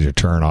easy to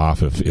turn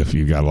off if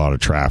you got a lot of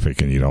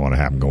traffic and you don't want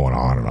to have them going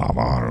on and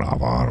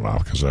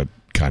off, because that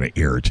kind of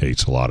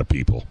irritates a lot of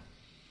people.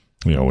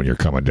 When you're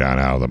coming down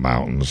out of the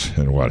mountains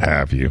and what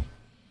have you.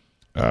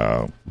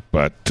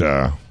 But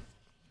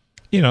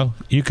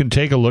you can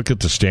take a look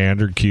at the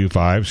standard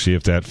Q5, see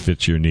if that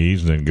fits your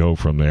needs, and then go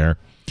from there.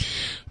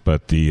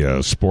 But the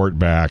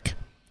Sportback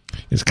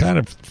is kind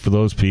of for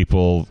those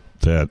people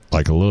that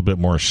like a little bit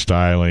more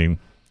styling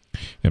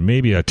and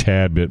maybe a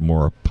tad bit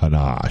more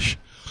panache.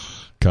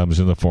 Comes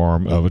in the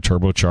form of a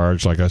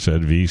turbocharged, like I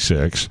said,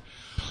 V6,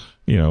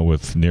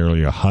 with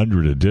nearly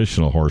 100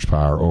 additional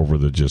horsepower over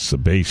just the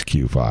base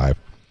Q5.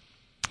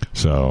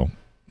 So,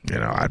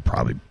 I'd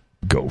probably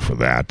go for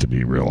that, to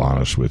be real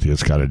honest with you.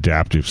 It's got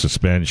adaptive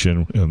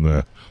suspension in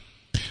the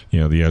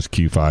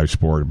SQ5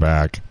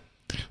 Sportback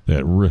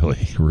that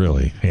really,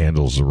 really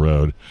handles the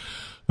road.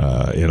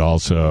 It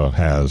also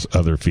has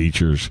other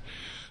features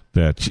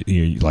that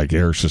like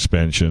air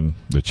suspension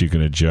that you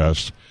can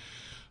adjust.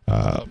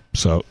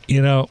 So,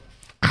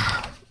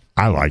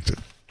 I liked it.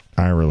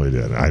 I really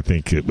did. I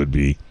think it would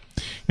be,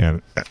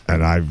 and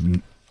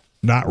I've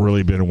not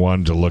really been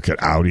one to look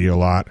at Audi a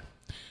lot,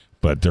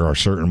 but there are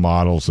certain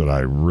models that I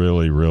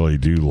really, really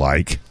do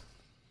like,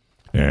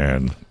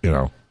 and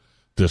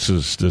this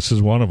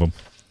is one of them.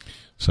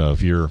 So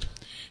if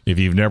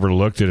you've never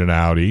looked at an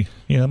Audi,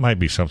 it might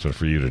be something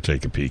for you to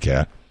take a peek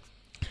at.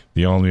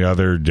 The only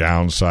other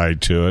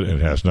downside to it, and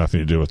it has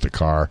nothing to do with the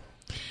car,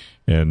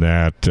 and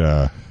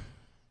that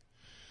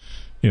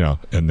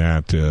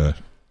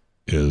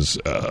is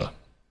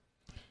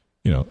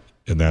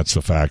and that's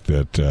the fact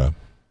that the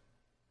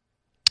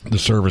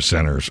service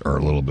centers are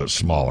a little bit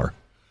smaller.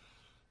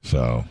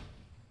 So,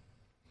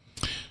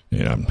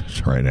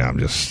 right now I'm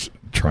just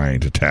trying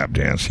to tap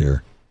dance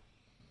here.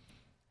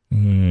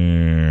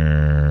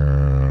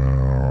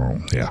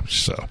 Yeah,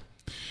 so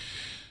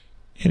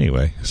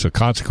anyway, so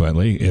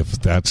consequently, if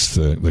that's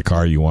the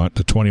car you want,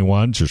 the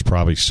 21s, there's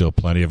probably still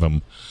plenty of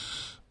them,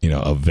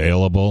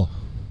 available.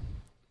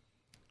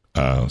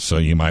 So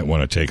you might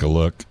want to take a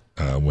look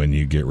when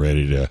you get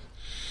ready to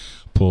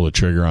pull the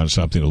trigger on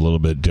something a little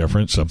bit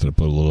different, something to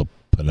put a little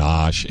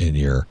panache in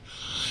your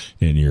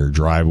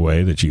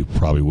driveway that you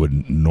probably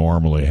wouldn't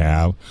normally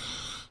have.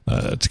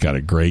 It's got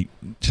a great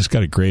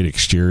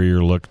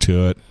exterior look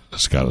to it.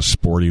 It's got a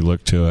sporty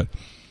look to it,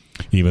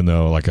 even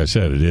though, like I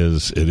said, it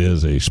is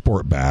a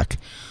Sportback,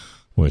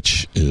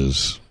 which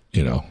is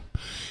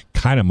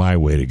kind of my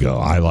way to go.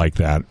 I like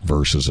that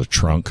versus a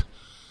trunk,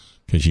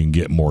 because you can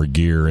get more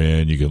gear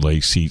in, you can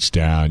lay seats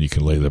down, you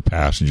can lay the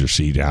passenger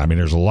seat down. I mean,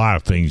 there's a lot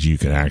of things you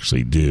can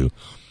actually do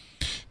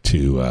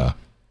to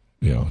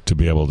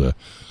be able to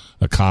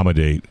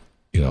accommodate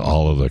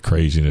all of the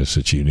craziness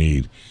that you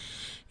need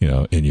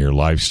in your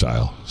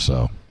lifestyle.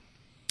 So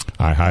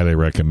I highly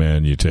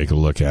recommend you take a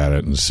look at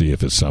it and see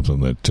if it's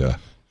something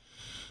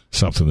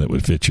that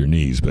would fit your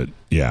needs. But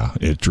yeah,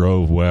 it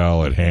drove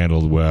well, it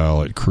handled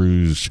well, it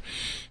cruised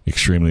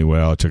extremely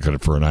well. I took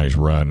it for a nice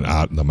run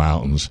out in the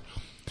mountains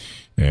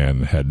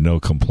and had no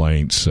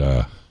complaints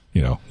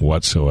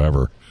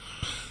whatsoever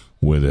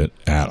with it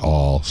at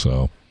all.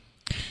 So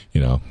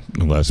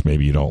unless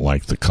maybe you don't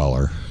like the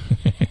color,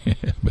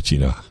 but you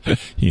know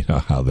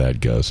how that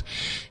goes.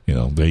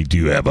 They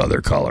do have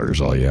other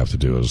colors. All you have to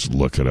do is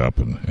look it up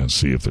and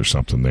see if there's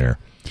something there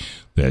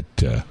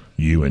that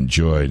you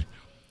enjoyed.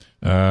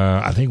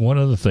 I think one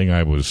other thing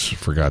I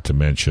forgot to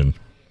mention.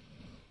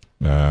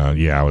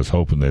 I was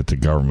hoping that the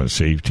government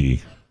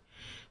safety,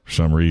 for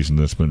some reason,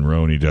 this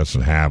Monroney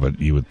doesn't have it.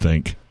 You would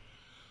think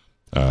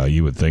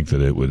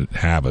that it would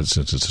have it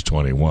since it's a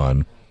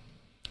 21.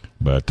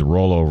 But the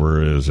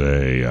rollover is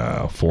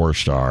a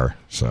 4-star,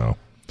 so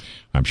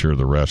I'm sure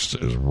the rest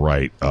is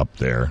right up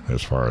there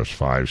as far as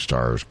 5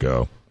 stars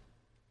go.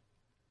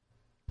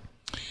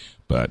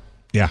 But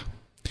yeah,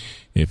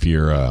 if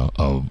you're a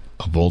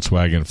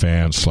Volkswagen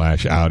fan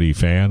 / Audi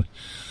fan,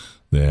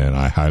 then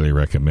I highly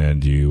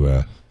recommend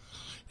you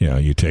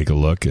take a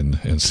look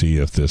and see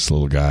if this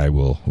little guy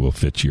will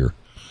fit your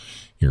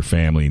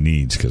family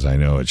needs, because I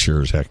know it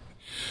sure as heck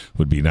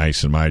would be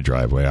nice in my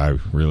driveway.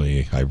 I've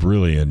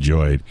really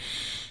enjoyed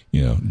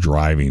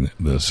driving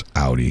this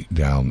Audi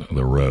down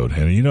the road.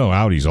 And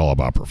Audi's all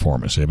about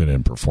performance. They've been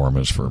in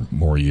performance for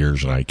more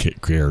years than I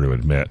care to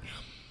admit.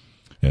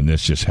 And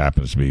this just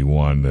happens to be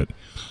one that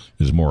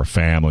is more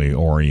family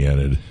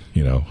oriented,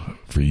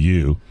 for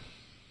you,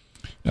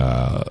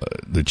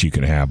 that you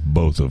can have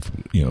both of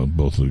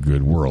the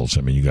good worlds.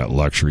 I mean, you got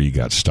luxury, you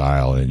got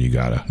style, and you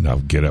got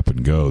enough get up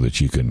and go that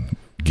you can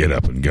get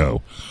up and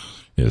go,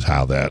 is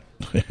how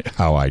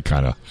I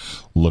kind of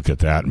look at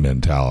that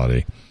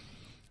mentality.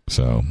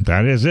 So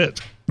that is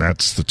it.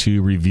 That's the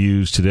 2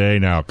 reviews today.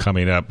 Now,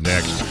 coming up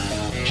next,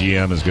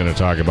 GM is going to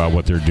talk about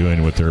what they're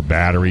doing with their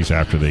batteries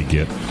after they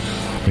get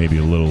maybe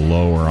a little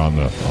lower on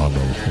the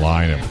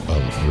line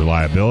of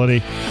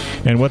reliability,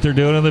 and what they're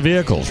doing in the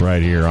vehicles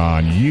right here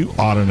on You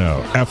Ought to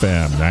Know,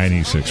 FM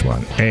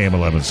 96.1, AM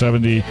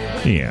 1170,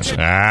 The Answer. All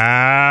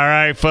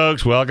right,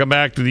 folks, welcome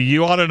back to the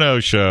You Ought to Know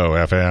show,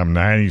 FM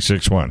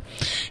 96.1,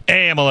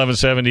 AM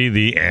 1170,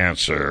 The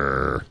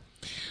Answer.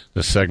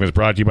 This segment is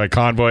brought to you by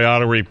Convoy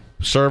Auto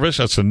Service.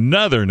 That's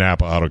another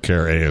Napa Auto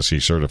Care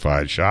ASE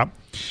certified shop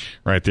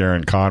right there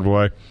in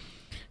Convoy.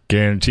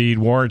 Guaranteed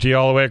warranty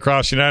all the way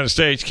across the United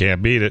States.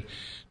 Can't beat it.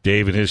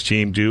 Dave and his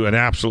team do an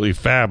absolutely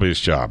fabulous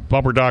job.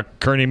 Bumper Dock,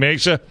 Kearney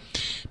Mesa.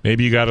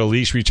 Maybe you got a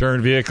lease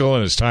return vehicle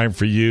and it's time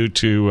for you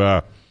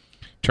to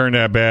turn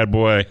that bad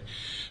boy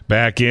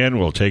back in.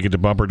 We'll take it to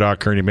Bumper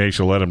Dock, Kearney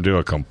Mesa. Let them do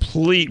a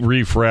complete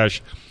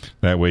refresh.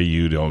 That way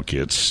you don't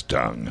get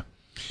stung.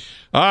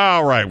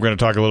 All right, we're going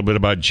to talk a little bit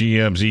about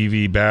GM's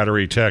EV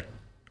battery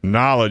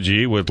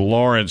technology with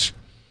Lawrence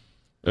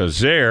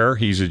Zaire.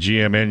 He's a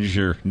GM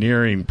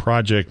engineering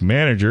project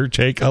manager.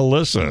 Take a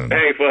listen.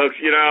 Hey, folks,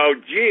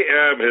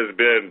 GM has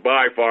been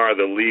by far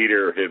the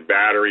leader in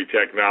battery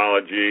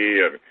technology.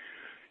 And,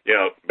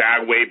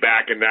 way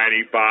back in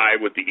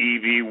 95 with the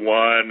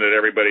EV1 that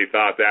everybody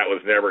thought that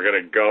was never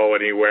going to go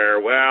anywhere.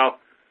 Well,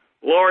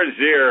 Lawrence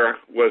Zaire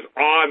was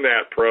on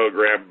that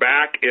program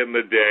back in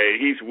the day.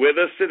 He's with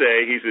us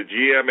today. He's a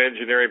GM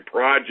engineering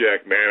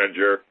project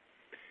manager,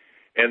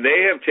 and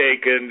they have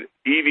taken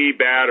EV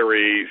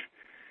batteries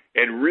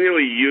and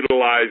really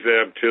utilized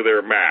them to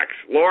their max.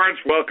 Lawrence,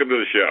 welcome to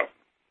the show.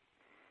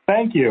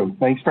 Thank you.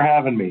 Thanks for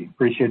having me.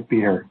 Appreciate to be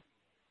here.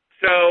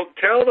 So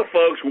tell the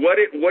folks, what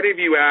have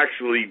you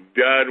actually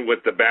done with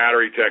the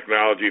battery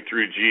technology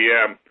through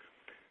GM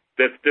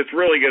that's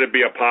really going to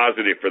be a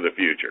positive for the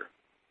future?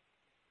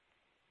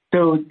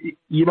 So,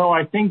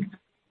 I think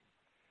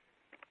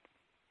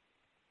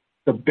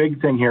the big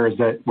thing here is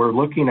that we're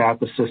looking at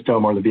the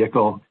system or the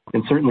vehicle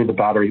and certainly the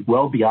battery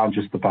well beyond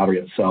just the battery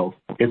itself.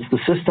 It's the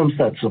systems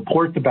that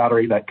support the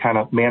battery that kind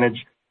of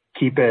manage,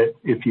 keep it,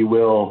 if you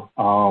will,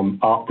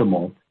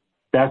 optimal.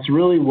 That's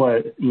really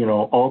what,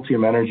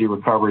 Ultium Energy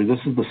Recovery, this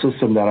is the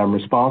system that I'm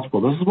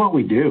responsible. This is what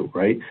we do,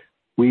 right?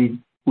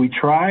 We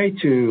try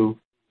to,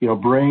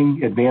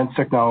 bring advanced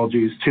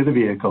technologies to the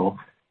vehicle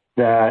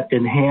that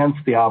enhance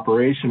the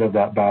operation of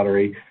that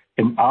battery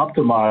and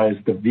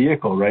optimize the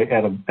vehicle, right,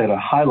 at a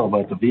high level,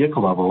 at the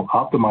vehicle level,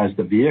 optimize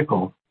the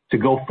vehicle to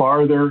go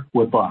farther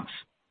with less.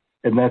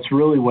 And that's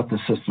really what the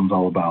system's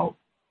all about.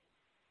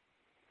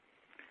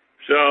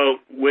 So,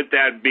 with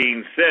that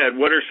being said,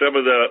 what are some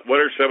of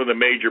the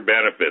major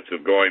benefits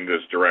of going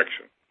this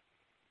direction?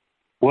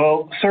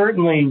 Well,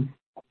 certainly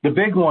the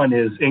big one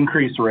is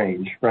increased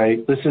range,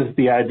 right? This is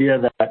the idea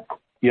that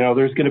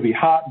there's going to be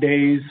hot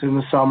days in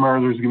the summer,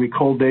 there's going to be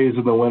cold days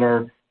in the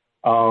winter,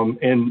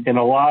 and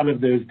a lot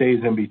of those days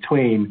in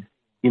between,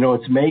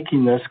 it's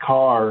making this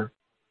car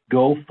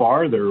go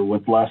farther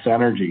with less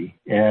energy,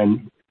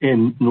 and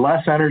in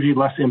less energy,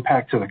 less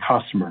impact to the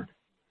customer.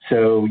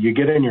 So you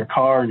get in your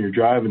car and you're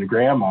driving to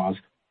grandma's,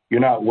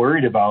 you're not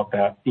worried about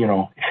that,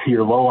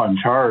 you're low on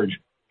charge.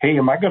 Hey,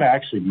 am I going to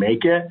actually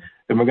make it?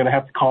 Am I going to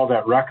have to call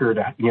that wrecker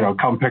to,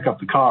 come pick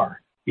up the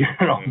car?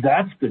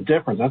 That's the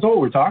difference. That's what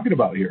we're talking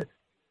about here.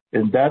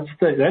 And that's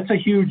a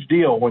huge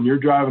deal when you're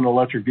driving an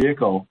electric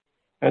vehicle.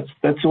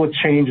 That's what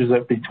changes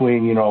it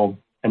between,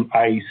 an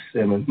ICE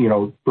and,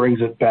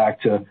 brings it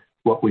back to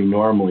what we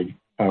normally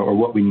or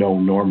what we know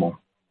normal.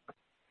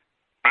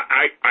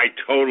 I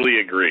totally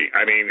agree.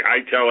 I mean, I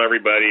tell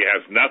everybody it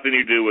has nothing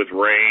to do with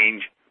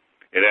range.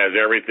 It has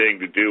everything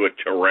to do with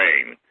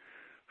terrain.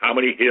 How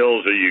many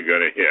hills are you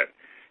going to hit?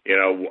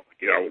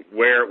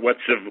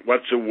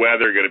 What's the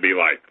weather going to be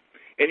like?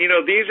 And,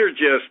 these are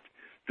just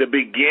the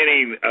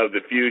beginning of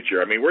the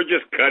future. I mean, we're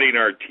just cutting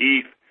our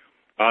teeth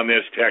on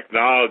this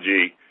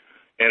technology,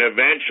 and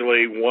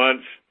eventually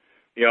once,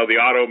 the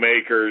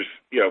automakers,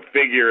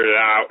 figure it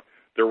out,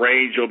 the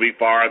range will be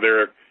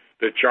farther,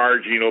 the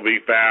charging will be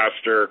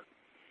faster,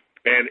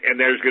 and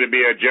there's going to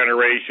be a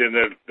generation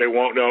that they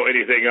won't know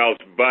anything else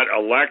but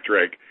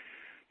electric,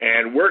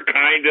 and we're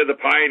kind of the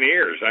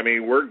pioneers. I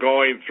mean, we're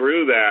going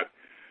through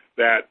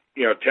that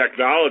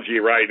technology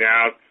right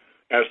now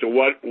as to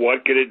what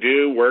can it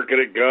do, where can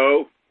it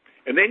go,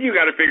 and then you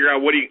got to figure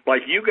out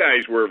like you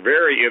guys were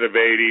very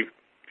innovative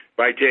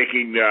by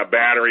taking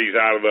batteries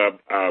out of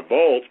a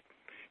Volt,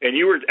 and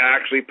you were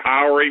actually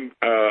powering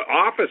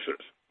offices.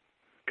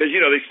 Because,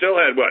 they still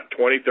had,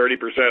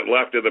 20-30%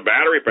 left in the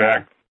battery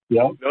pack.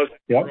 Yep.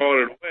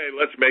 Throwing it away.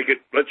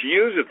 Let's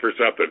use it for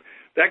something.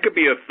 That could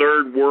be a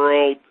third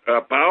world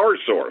power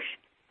source.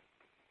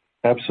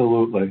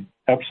 Absolutely.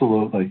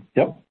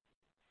 Yep.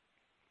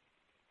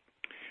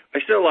 I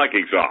still like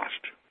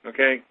exhaust.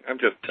 Okay? I'm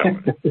just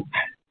telling you.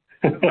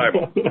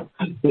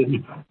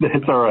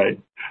 It's all right.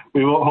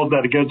 We won't hold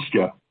that against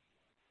you.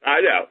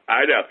 I know.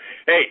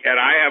 Hey, and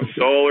I have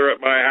solar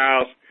at my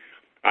house.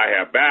 I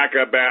have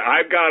backup.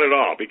 I've got it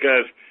all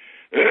because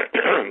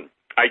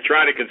I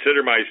try to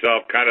consider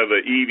myself kind of the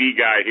EV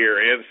guy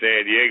here in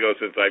San Diego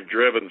since I've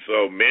driven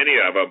so many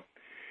of them.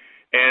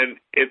 And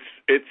it's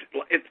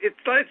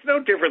no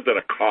different than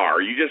a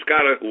car. You just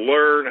got to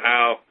learn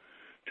how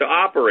to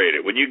operate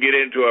it. When you get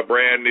into a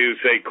brand new,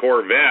 say,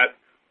 Corvette,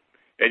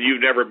 and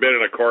you've never been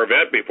in a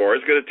Corvette before,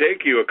 it's going to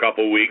take you a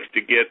couple weeks to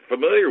get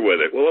familiar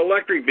with it. Well,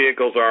 electric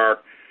vehicles are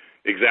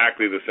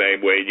exactly the same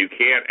way. You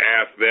can't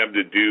ask them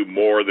to do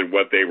more than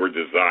what they were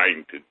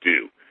designed to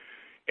do.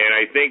 And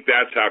I think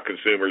that's how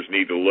consumers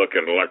need to look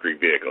at an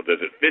electric vehicle. Does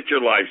it fit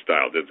your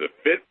lifestyle? Does it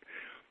fit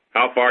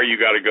how far you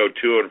got to go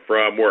to and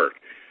from work?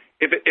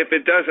 If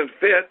it doesn't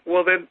fit,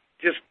 well, then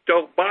just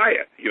don't buy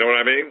it. You know what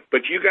I mean?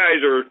 But you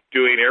guys are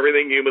doing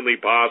everything humanly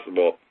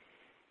possible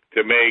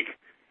to make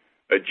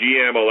a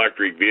GM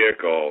electric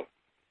vehicle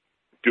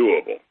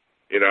doable,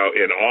 in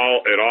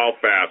all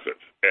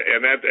facets,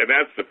 and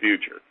that's the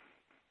future.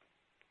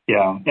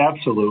 Yeah,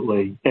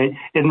 absolutely.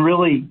 And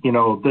really,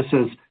 this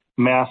is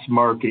mass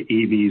market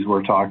EVs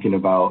we're talking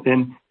about,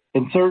 and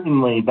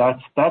certainly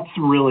that's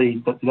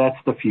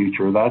the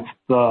future.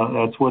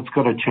 That's what's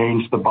going to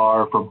change the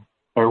bar from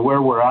or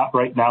where we're at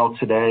right now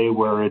today,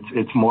 where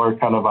it's more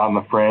kind of on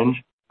the fringe,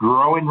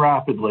 growing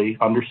rapidly,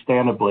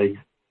 understandably.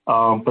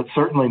 But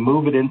certainly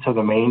move it into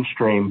the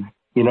mainstream,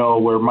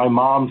 where my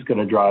mom's going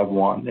to drive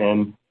one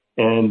and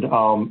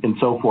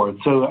so forth.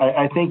 So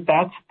I think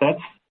that's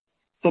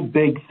the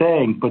big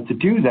thing. But to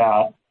do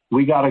that,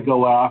 we got to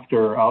go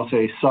after, I'll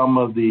say, some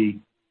of the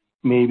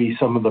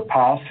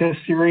past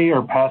history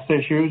or past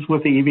issues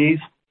with EVs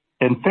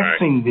and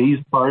fixing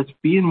these parts,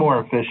 being more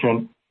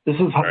efficient. This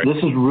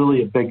is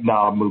really a big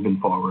knob moving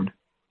forward.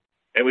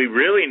 And we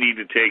really need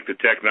to take the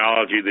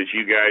technology that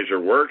you guys are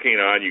working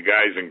on, you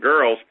guys and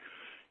girls,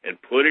 and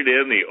put it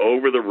in the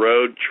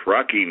over-the-road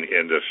trucking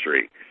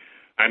industry.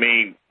 I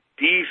mean,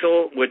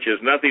 diesel, which is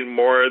nothing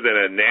more than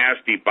a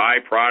nasty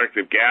byproduct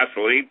of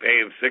gasoline,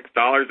 paying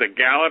 $6 a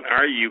gallon.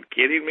 Are you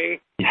kidding me?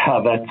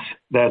 Yeah,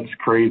 that's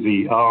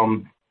crazy.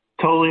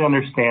 Totally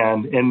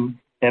understand, and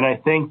I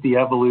think the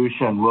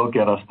evolution will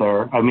get us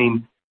there. I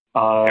mean,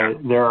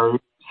 there are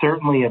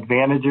certainly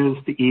advantages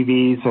to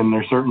EVs, and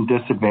there's certain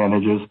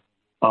disadvantages.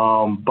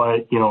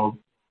 But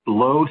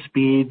low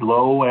speed,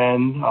 low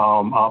end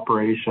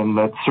operation,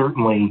 that's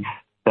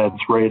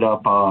right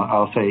up,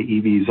 I'll say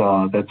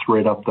EVs, that's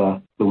right up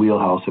the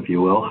wheelhouse, if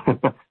you will.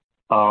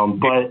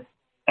 But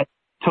I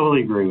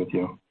totally agree with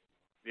you.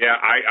 Yeah,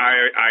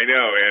 I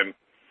know. And,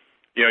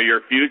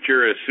 your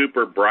future is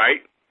super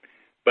bright,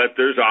 but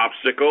there's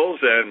obstacles.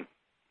 And,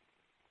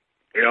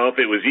 if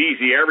it was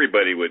easy,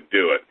 everybody would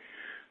do it.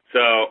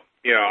 So,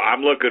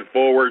 I'm looking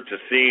forward to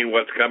seeing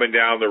what's coming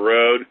down the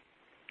road.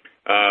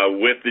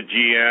 With the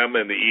GM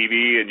and the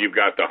EV, and you've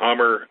got the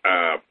Hummer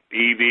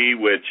EV,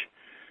 which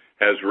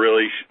has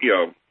really,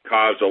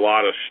 caused a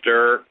lot of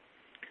stir.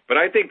 But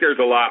I think there's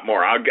a lot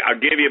more. I'll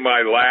give you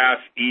my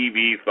last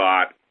EV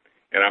thought,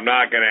 and I'm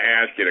not going to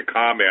ask you to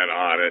comment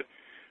on it.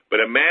 But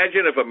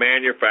imagine if a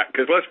manufacturer,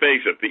 because let's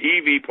face it, the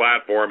EV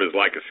platform is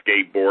like a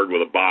skateboard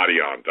with a body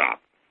on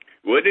top.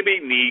 Wouldn't it be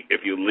neat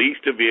if you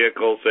leased a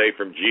vehicle, say,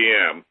 from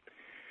GM,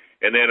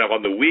 and then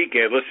on the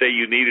weekend, let's say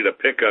you needed a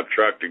pickup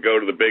truck to go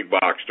to the big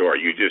box store.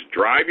 You just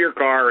drive your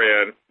car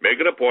in, make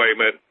an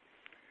appointment.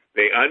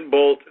 They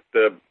unbolt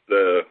the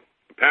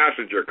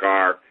passenger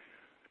car,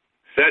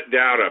 set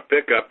down a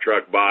pickup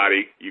truck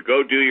body. You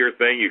go do your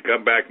thing. You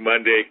come back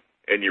Monday,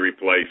 and you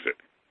replace it.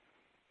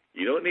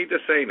 You don't need to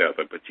say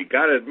nothing, but you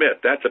got to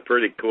admit that's a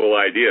pretty cool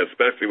idea,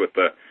 especially with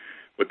that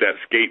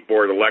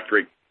skateboard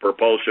electric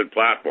propulsion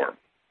platform.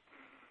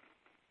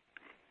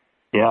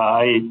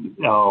 Yeah,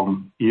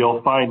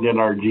 you'll find in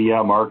our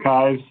GM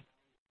archives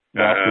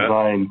that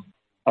design.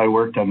 I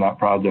worked on that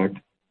project.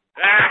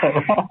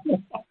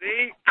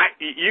 See,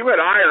 you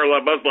and I are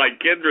almost like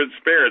kindred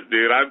spirits,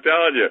 dude. I'm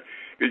telling you,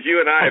 because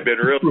you and I have been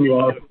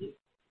really.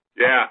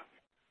 Yeah.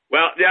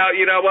 Well, now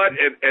you know what,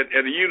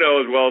 and you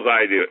know as well as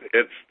I do.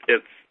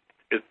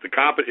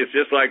 It's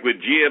just like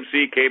when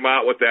GMC came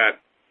out with that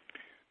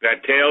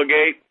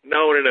tailgate.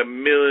 No one in a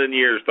million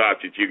years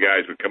thought that you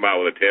guys would come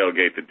out with a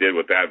tailgate that did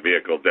what that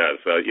vehicle does.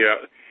 So,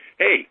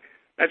 hey,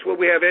 that's what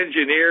we have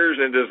engineers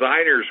and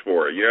designers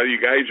for. You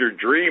guys are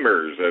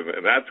dreamers,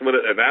 and that's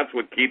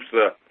what keeps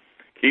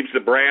the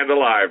brand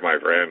alive, my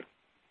friend.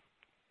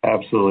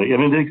 Absolutely,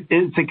 and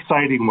it's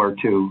exciting work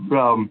too.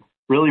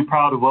 Really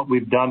proud of what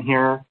we've done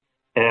here,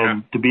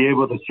 and to be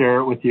able to share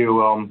it with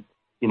you.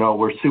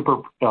 We're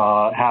super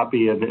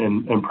happy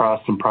and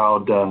impressed and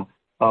proud of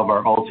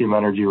our Ultium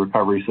Energy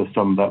Recovery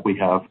System that we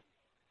have.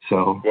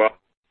 So, well,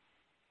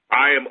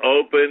 I am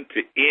open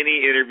to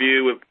any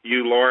interview with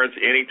you, Lawrence.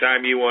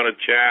 Anytime you want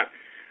to chat,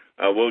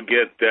 we'll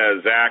get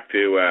Zach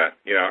to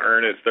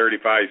earn his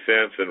 35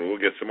 cents, and we'll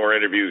get some more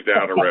interviews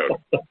down the road.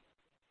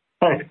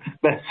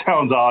 That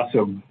sounds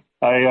awesome.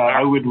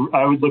 I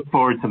would look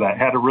forward to that.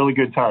 Had a really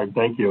good time.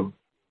 Thank you.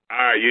 All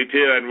right, you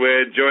too, and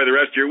we'll enjoy the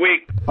rest of your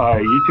week. All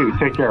right, you too.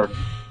 Take care.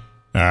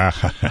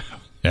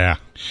 Yeah.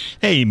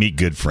 Hey, you meet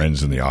good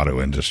friends in the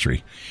auto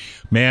industry.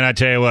 Man, I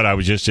tell you what, I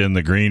was just in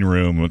the green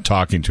room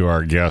talking to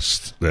our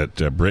guests that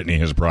Brittany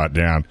has brought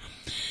down,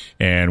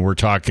 and we're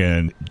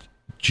talking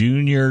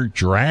junior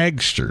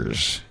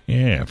dragsters.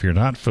 Yeah, if you're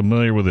not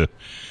familiar with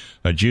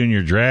a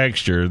junior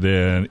dragster,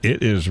 then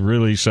it is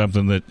really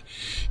something that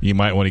you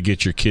might want to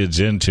get your kids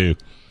into.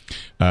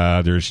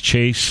 There's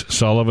Chase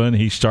Sullivan.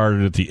 He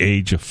started at the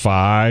age of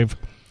 5,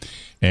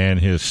 and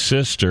his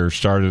sister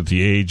started at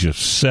the age of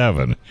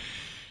 7.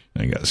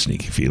 I got a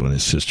sneaky feeling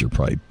his sister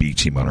probably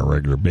beats him on a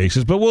regular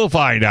basis, but we'll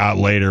find out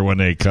later when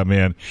they come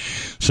in.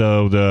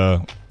 So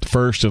the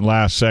first and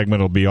last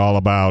segment will be all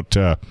about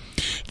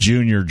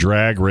junior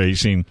drag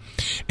racing,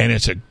 and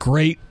it's a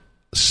great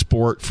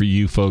sport for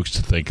you folks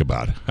to think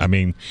about. I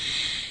mean,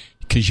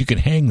 because you can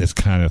hang this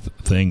kind of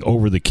thing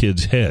over the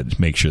kids' heads.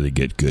 Make sure they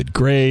get good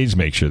grades.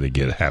 Make sure they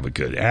have a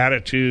good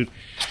attitude.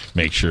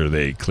 Make sure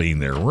they clean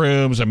their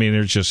rooms. I mean,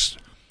 there's just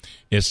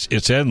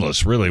it's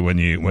endless, really, when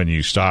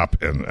you stop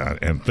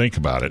and think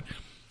about it.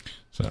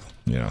 So,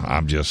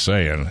 I'm just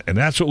saying, and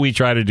that's what we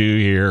try to do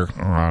here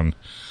on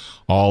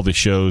all the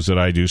shows that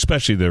I do,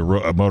 especially the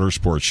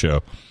motorsports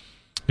show,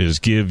 is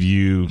give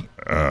you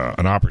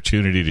an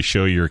opportunity to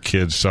show your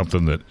kids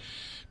something that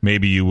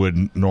maybe you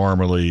wouldn't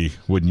normally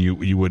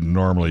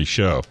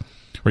show,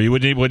 or you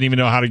wouldn't even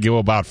know how to go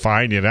about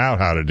finding out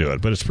how to do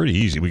it. But it's pretty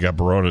easy. We got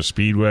Barona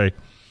Speedway,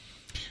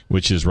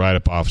 which is right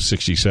up off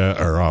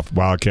 67 or off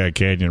Wildcat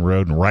Canyon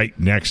Road, and right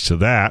next to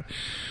that,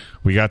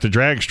 we got the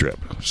drag strip.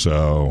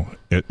 So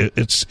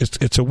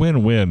it's a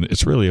win-win.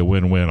 It's really a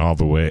win-win all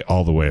the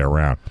way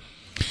around.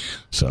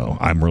 So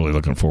I'm really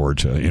looking forward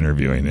to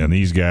interviewing. And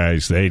these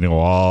guys, they know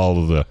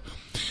all of the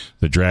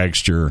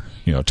dragster,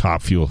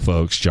 Top Fuel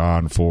folks,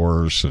 John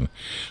Force, and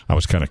I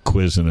was kind of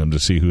quizzing them to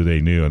see who they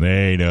knew, and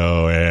they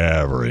know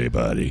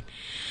everybody.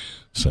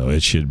 So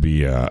it should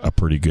be a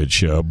pretty good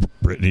show.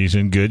 Brittany's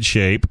in good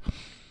shape.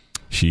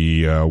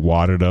 She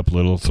wadded up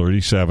little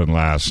 37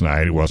 last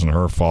night. It wasn't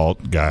her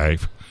fault. Guy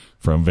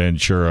from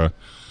Ventura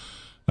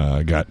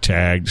got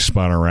tagged,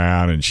 spun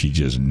around, and she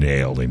just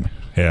nailed him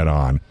head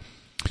on.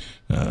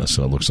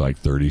 So it looks like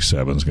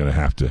 37 is going to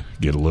have to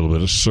get a little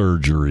bit of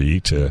surgery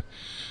to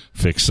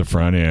fix the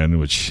front end,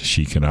 which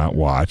she cannot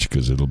watch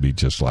because it'll be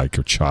just like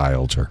a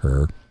child to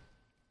her.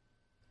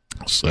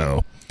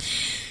 So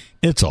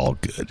it's all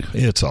good.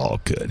 It's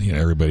all good.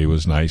 Everybody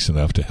was nice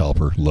enough to help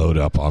her load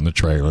up on the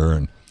trailer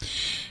and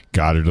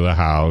got her to the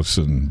house,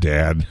 and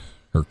Dad,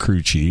 her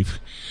crew chief,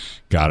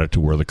 got it to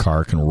where the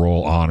car can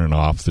roll on and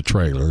off the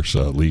trailer.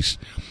 So at least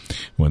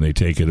when they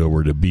take it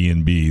over to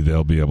B&B,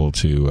 they'll be able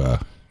to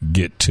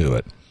get to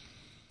it.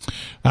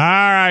 All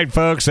right,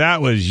 folks,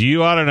 that was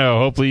You Ought to Know.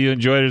 Hopefully you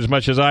enjoyed it as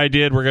much as I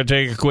did. We're going to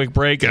take a quick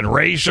break, and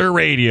Racer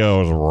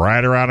Radio is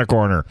right around the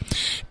corner.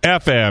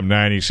 FM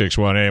 96.1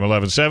 AM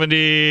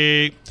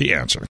 1170, The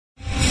Answer.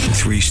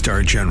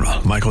 3-star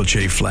General Michael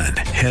J. Flynn,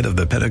 head of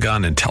the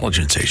Pentagon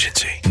Intelligence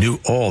Agency, knew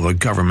all the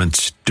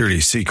government's dirty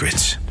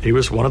secrets. He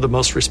was one of the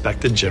most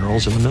respected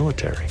generals in the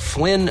military.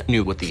 Flynn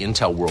knew what the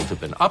intel world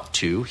had been up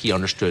to. He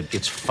understood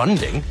its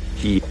funding.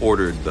 He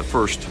ordered the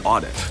first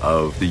audit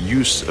of the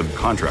use of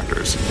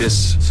contractors.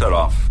 This set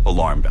off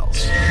alarm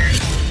bells.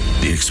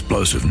 The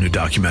explosive new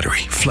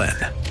documentary, Flynn,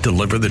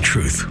 Deliver the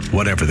Truth,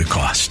 Whatever the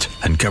Cost,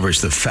 uncovers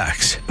the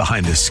facts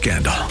behind this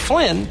scandal.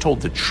 Flynn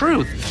told the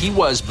truth. He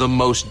was the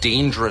most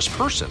dangerous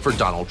person for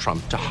Donald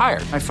Trump to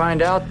hire. I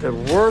find out the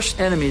worst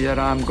enemy that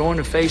I'm going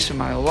to face in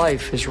my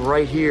life is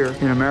right here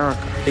in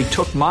America. They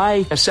took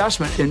my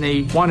assessment and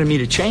they wanted me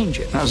to change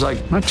it. And I was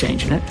like, I'm not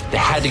changing it. They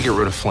had to get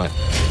rid of Flynn.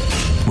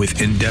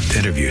 With in-depth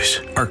interviews,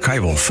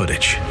 archival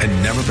footage,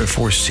 and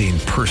never-before-seen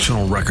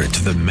personal records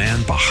of the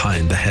man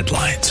behind the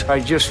headlines. I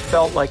just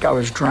felt like I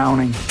was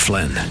drowning.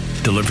 Flynn,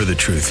 Deliver the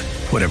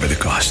Truth, Whatever the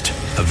Cost.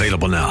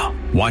 Available now.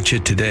 Watch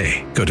it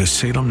today. Go to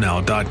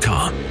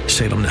salemnow.com.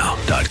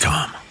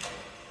 salemnow.com.